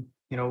all in,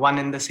 one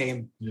and the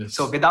same. Yes.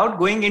 So without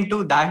going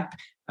into that,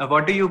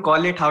 what do you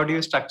call it? How do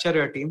you structure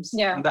your teams?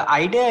 Yeah. The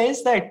idea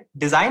is that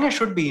designers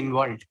should be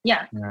involved.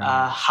 Yeah.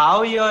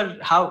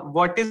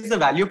 What is the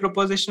value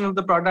proposition of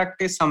the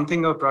product is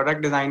something a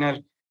product designer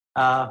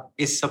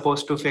is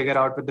supposed to figure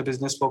out with the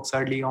business folks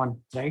early on,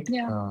 right?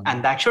 Yeah.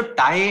 And that should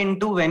tie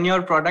into when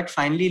your product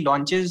finally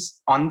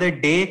launches on the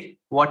day.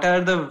 What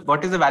is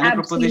the value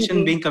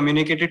proposition being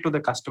communicated to the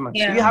customer?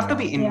 Yeah. So you have to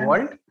be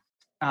involved.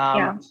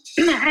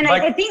 And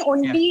I think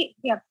only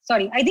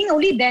I think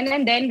only then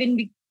and then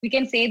when we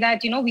can say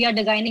that we are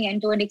designing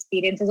end-to-end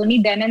experiences. Only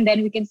then and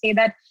then we can say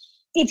that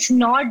it's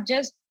not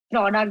just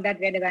product that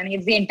we're designing,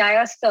 it's the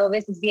entire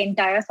service, it's the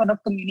entire sort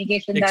of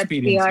communication that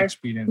we are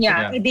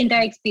the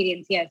entire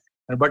experience. Yes,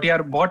 but yaar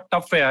bahut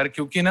tough hai yaar,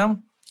 kyunki na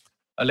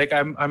like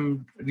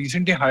I'm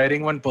recently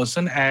hiring one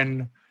person,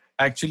 and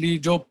actually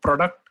jo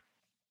product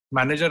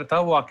manager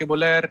tha wo aake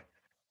bola yaar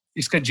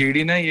इसका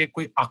JD ना ये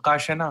कोई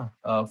आकाश है ना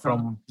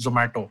from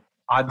Zomato,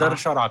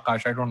 Adarsh और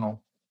Akash, I don't know,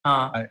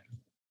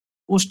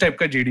 उस type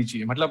का JD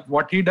चाहिए. मतलब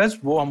व्हाट ही डज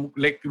वो हम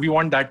like we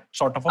want that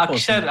sort of a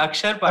person.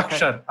 Akshar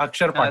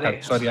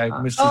Pathak, sorry I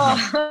miss his name.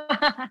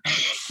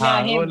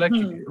 हां, वो लाइक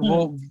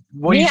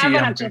वो ही चाहिए.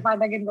 Akshar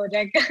Pathak in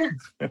project.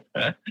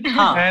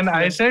 And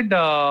I said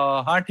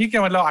हां ठीक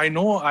है, मतलब I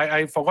know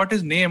I forgot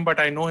his name but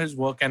I know his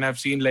work and I have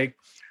seen like,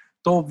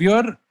 तो we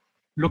are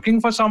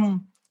looking for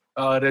some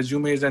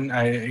resumes and I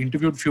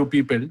interviewed few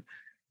people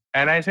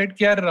and I said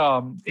कि यार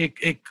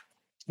एक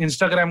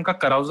Instagram का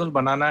carousel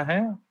बनाना है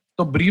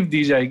तो brief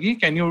दी जाएगी,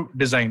 can you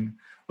design?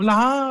 बोला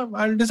हाँ,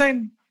 I'll design.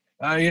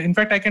 In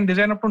fact I can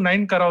design up to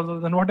 9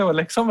 carousels and whatever,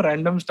 like some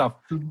random stuff.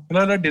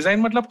 बोला design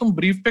मतलब तुम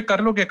brief पे कर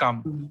लोगे काम?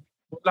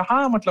 बोला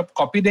हाँ, मतलब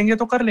copy देंगे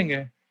तो कर लेंगे.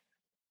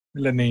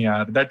 बोला नहीं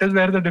यार, that is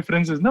where the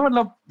difference is ना,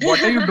 मतलब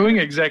what are you doing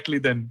exactly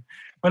then?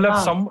 मतलब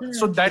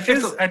so that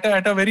is at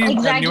a very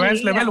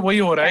nuanced level वही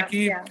हो रहा है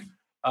कि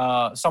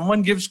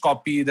someone gives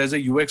copy, there's a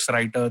UX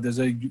writer, there's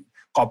a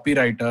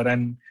copywriter,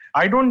 and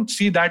I don't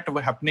see that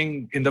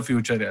happening in the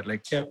future.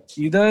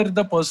 Either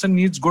the person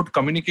needs good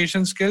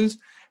communication skills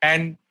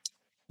and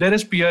there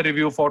is peer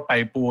review for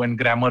typo and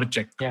grammar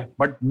check.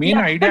 But main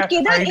idea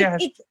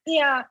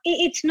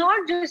it's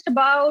not just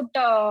about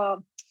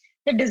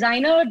the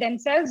designer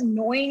themselves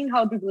knowing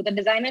how to do. The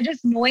designer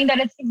just knowing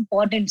that it's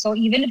important. So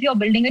even if you're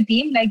building a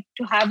team, like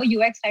to have a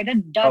UX writer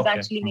does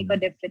actually make a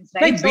difference,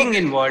 right? Like being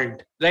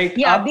involved, right?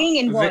 Being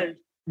involved.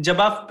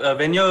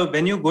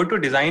 When you go to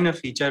design a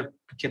feature,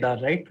 Kedar,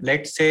 right?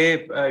 Let's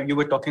say you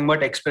were talking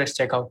about express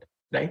checkout,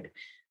 right?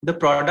 The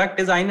product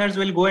designers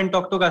will go and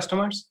talk to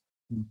customers.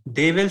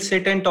 They will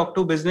sit and talk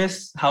to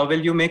business. How will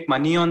you make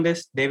money on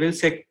this? They will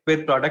sit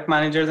with product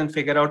managers and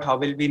figure out how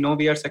will we know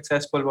we are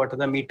successful? What are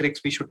the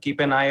metrics we should keep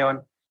an eye on?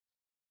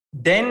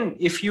 Then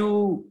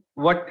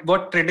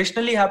what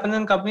traditionally happens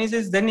in companies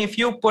is then if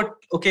you put,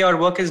 okay, our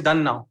work is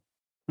done now,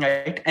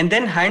 right? And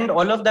then hand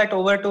all of that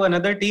over to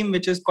another team,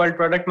 which is called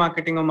product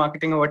marketing or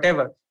marketing or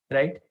whatever,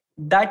 right?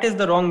 That is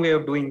the wrong way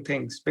of doing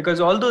things,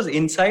 because all those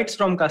insights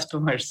from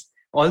customers,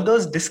 all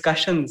those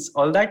discussions,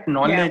 all that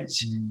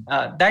knowledge,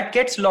 that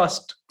gets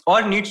lost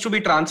or needs to be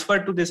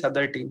transferred to this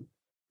other team.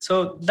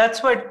 So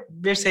that's what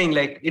we're saying.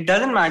 Like, it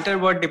doesn't matter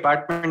what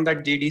department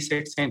that JD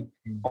sits in.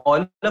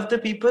 All of the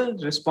people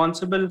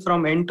responsible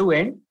from end to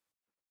end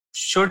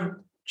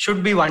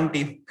should be one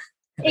team.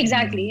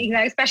 Exactly.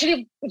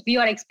 Especially if you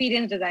are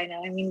experienced designer.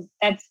 I mean,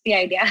 that's the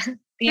idea.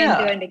 The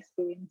end-to-end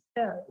experience.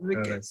 Yeah,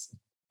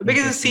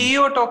 Because the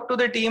CEO talked to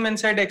the team and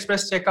said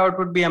express checkout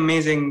would be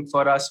amazing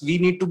for us. We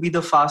need to be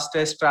the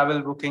fastest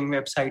travel booking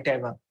website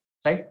ever,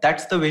 right?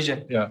 That's the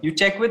vision. Yeah. You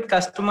check with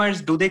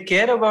customers, do they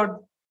care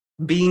about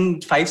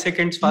being 5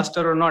 seconds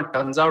faster or not?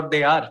 Turns out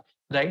they are,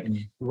 right?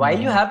 While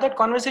you have that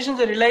conversation,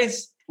 you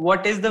realize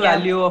what is the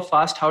value of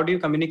fast? How do you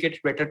communicate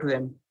it better to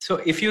them?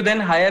 So if you then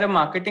hire a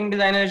marketing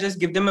designer, just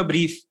give them a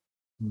brief.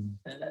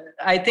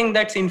 I think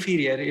that's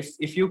inferior.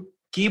 If you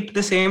keep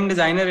the same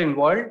designer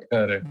involved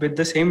with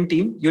the same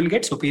team, you'll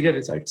get superior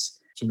results.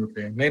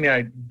 Absolutely.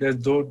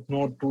 There's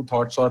no two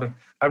thoughts or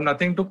I have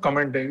nothing to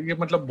comment. ये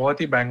मतलब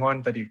बहुत ही bang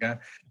on तरीका है.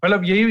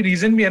 मतलब यही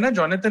reason भी है ना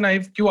Jonathan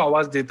Ive क्यों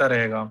आवाज देता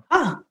रहेगा.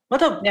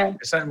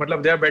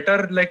 मतलब they are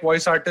better like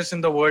voice artists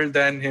in the world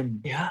than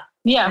him. Yeah.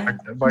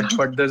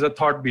 But there's a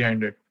thought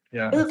behind it.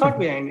 Yeah. There's a thought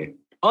behind it.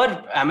 Or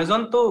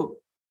Amazon to,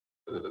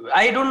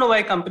 I don't know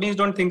why companies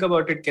don't think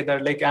about it, Kedar.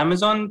 Like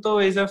Amazon to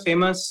is a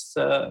famous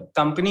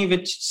company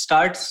which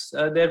starts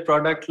their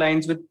product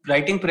lines with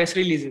writing press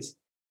releases.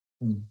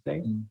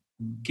 Right?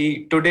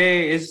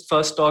 Today is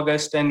 1st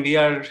August and we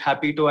are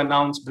happy to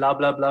announce blah,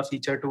 blah, blah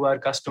feature to our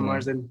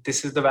customers and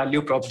this is the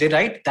value prop. They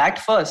write that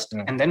first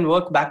and then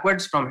work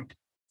backwards from it.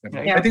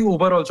 Right? I think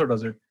Uber also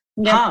does it.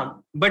 Yeah.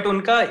 But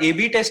unka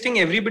A/B testing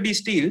everybody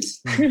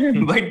steals,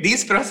 but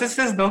these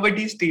processes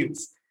nobody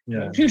steals.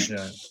 Yeah.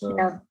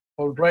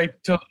 All right.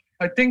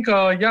 I think we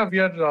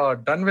are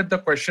done with the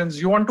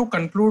questions. You want to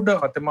conclude,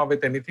 Fatima,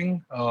 with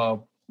anything?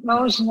 No,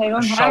 I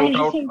don't have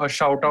anything. A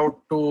shout out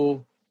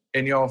to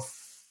any of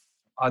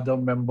other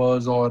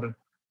members or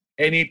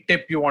any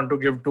tip you want to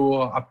give to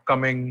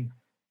upcoming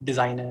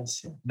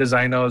designers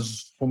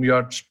whom you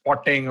are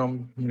spotting,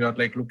 whom you are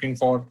like looking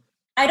for.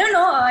 I don't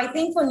know. I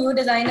think for new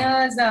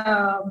designers,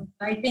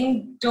 I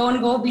think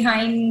don't go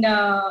behind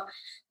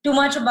too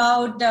much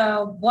about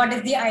what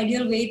is the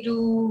ideal way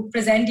to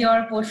present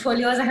your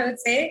portfolios, I would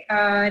say.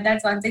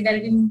 That's one thing that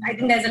I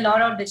think there's a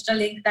lot of digital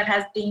ink that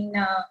has been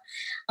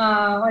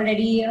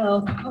already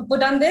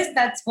put on this.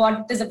 That's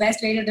what is the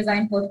best way to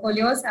design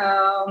portfolios.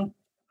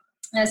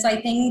 So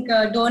I think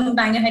don't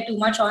bang your head too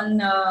much on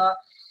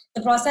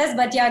the process,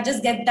 but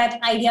just get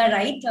that idea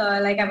right,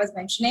 like I was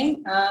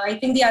mentioning. I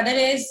think the other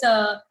is...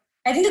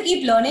 I think to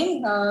keep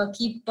learning,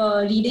 keep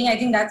reading. I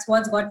think that's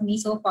what's got me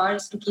so far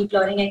is to keep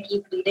learning and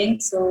keep reading.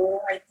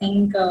 So I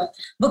think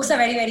books are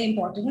very, very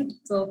important.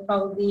 So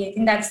probably I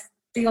think that's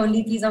the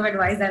only piece of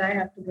advice that I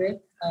have to give.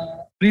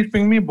 Please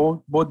ping me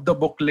both the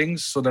book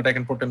links so that I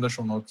can put in the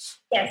show notes.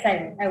 Yes,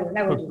 I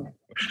will do that.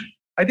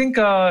 I think,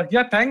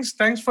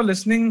 thanks for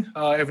listening,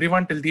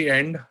 everyone, till the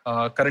end.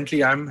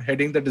 Currently, I'm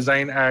heading the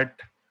design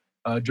at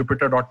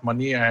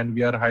Jupiter.money and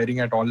we are hiring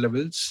at all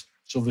levels.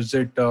 So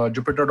visit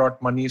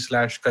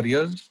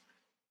jupiter.money/careers.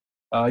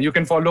 You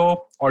can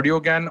follow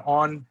AudioGAN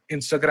on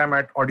Instagram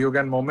at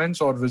AudioGAN Moments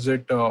or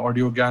visit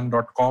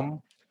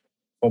audiogan.com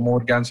for more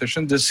GAN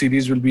sessions. This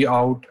series will be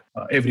out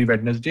every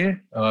Wednesday,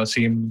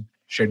 same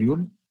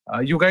schedule.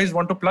 You guys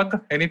want to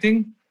plug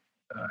anything?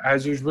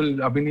 As usual,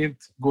 Abhineet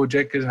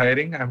Gojek is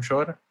hiring, I'm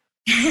sure.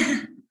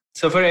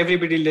 So for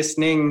everybody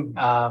listening,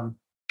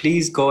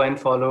 please go and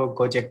follow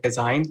Gojek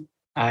Design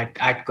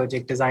at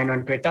Gojek Design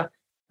on Twitter.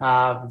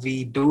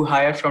 We do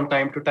hire from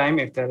time to time.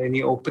 If there are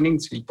any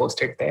openings, we'll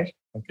post it there.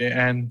 Okay.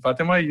 And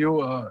Fatima,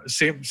 you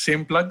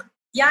same plug?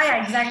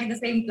 Yeah, exactly the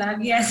same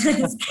plug. Yes.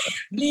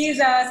 Please,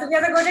 so we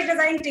are the Gojek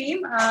Design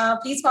team.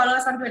 Please follow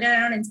us on Twitter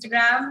and on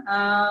Instagram.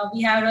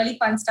 We have really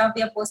fun stuff.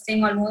 We are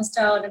posting almost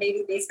on a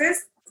daily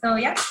basis. So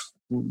yeah.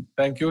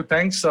 Thank you.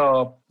 Thanks,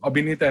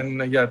 Abhineet,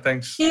 and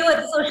thanks. See you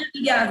at the social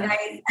media,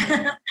 guys.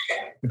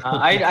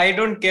 I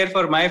don't care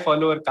for my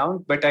follower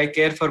count, but I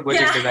care for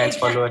Gojek Design's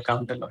follower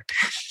count a lot.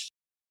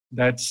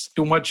 That's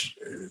too much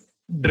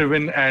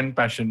driven and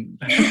passion.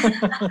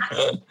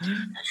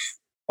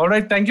 All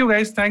right. Thank you,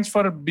 guys. Thanks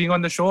for being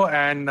on the show.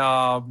 And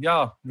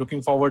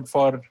looking forward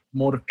for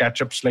more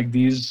catch-ups like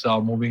these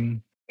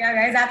moving. Yeah,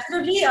 guys,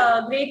 absolutely.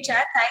 Great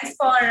chat. Thanks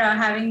for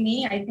having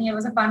me. I think it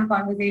was a fun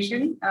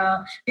conversation.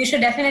 We should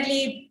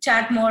definitely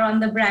chat more on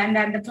the brand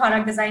and the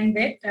product design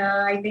bit.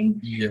 I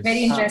think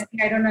very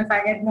interesting. I don't know if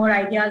I get more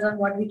ideas on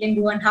what we can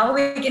do and how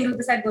we can do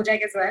this at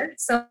Gojek as well.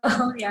 So,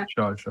 yeah.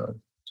 Sure.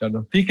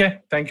 Chalo. ठीक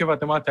है. Thank you,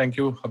 Fatima. Thank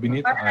you,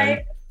 Abhineet.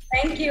 Bye.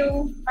 Thank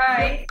you.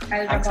 Bye.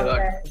 Thanks a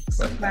lot.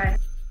 Bye.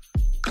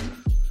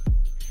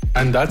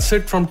 And that's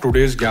it from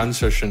today's GAN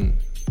session.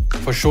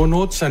 For show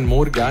notes and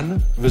more GAN,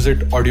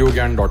 visit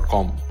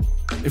audiogan.com.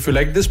 If you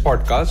like this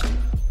podcast,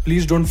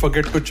 please don't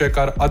forget to check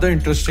our other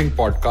interesting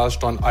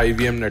podcast on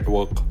IVM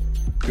Network.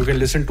 You can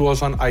listen to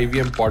us on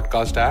IVM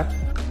Podcast app,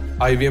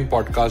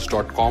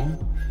 ivmpodcast.com,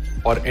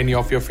 or any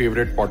of your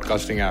favorite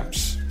podcasting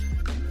apps.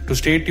 To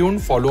stay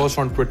tuned, follow us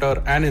on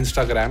Twitter and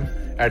Instagram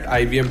at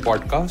IVM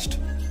Podcast.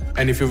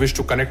 And if you wish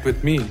to connect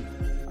with me,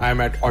 I am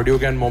at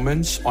AudioGAN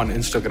Moments on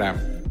Instagram.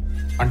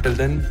 Until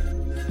then,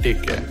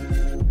 take care.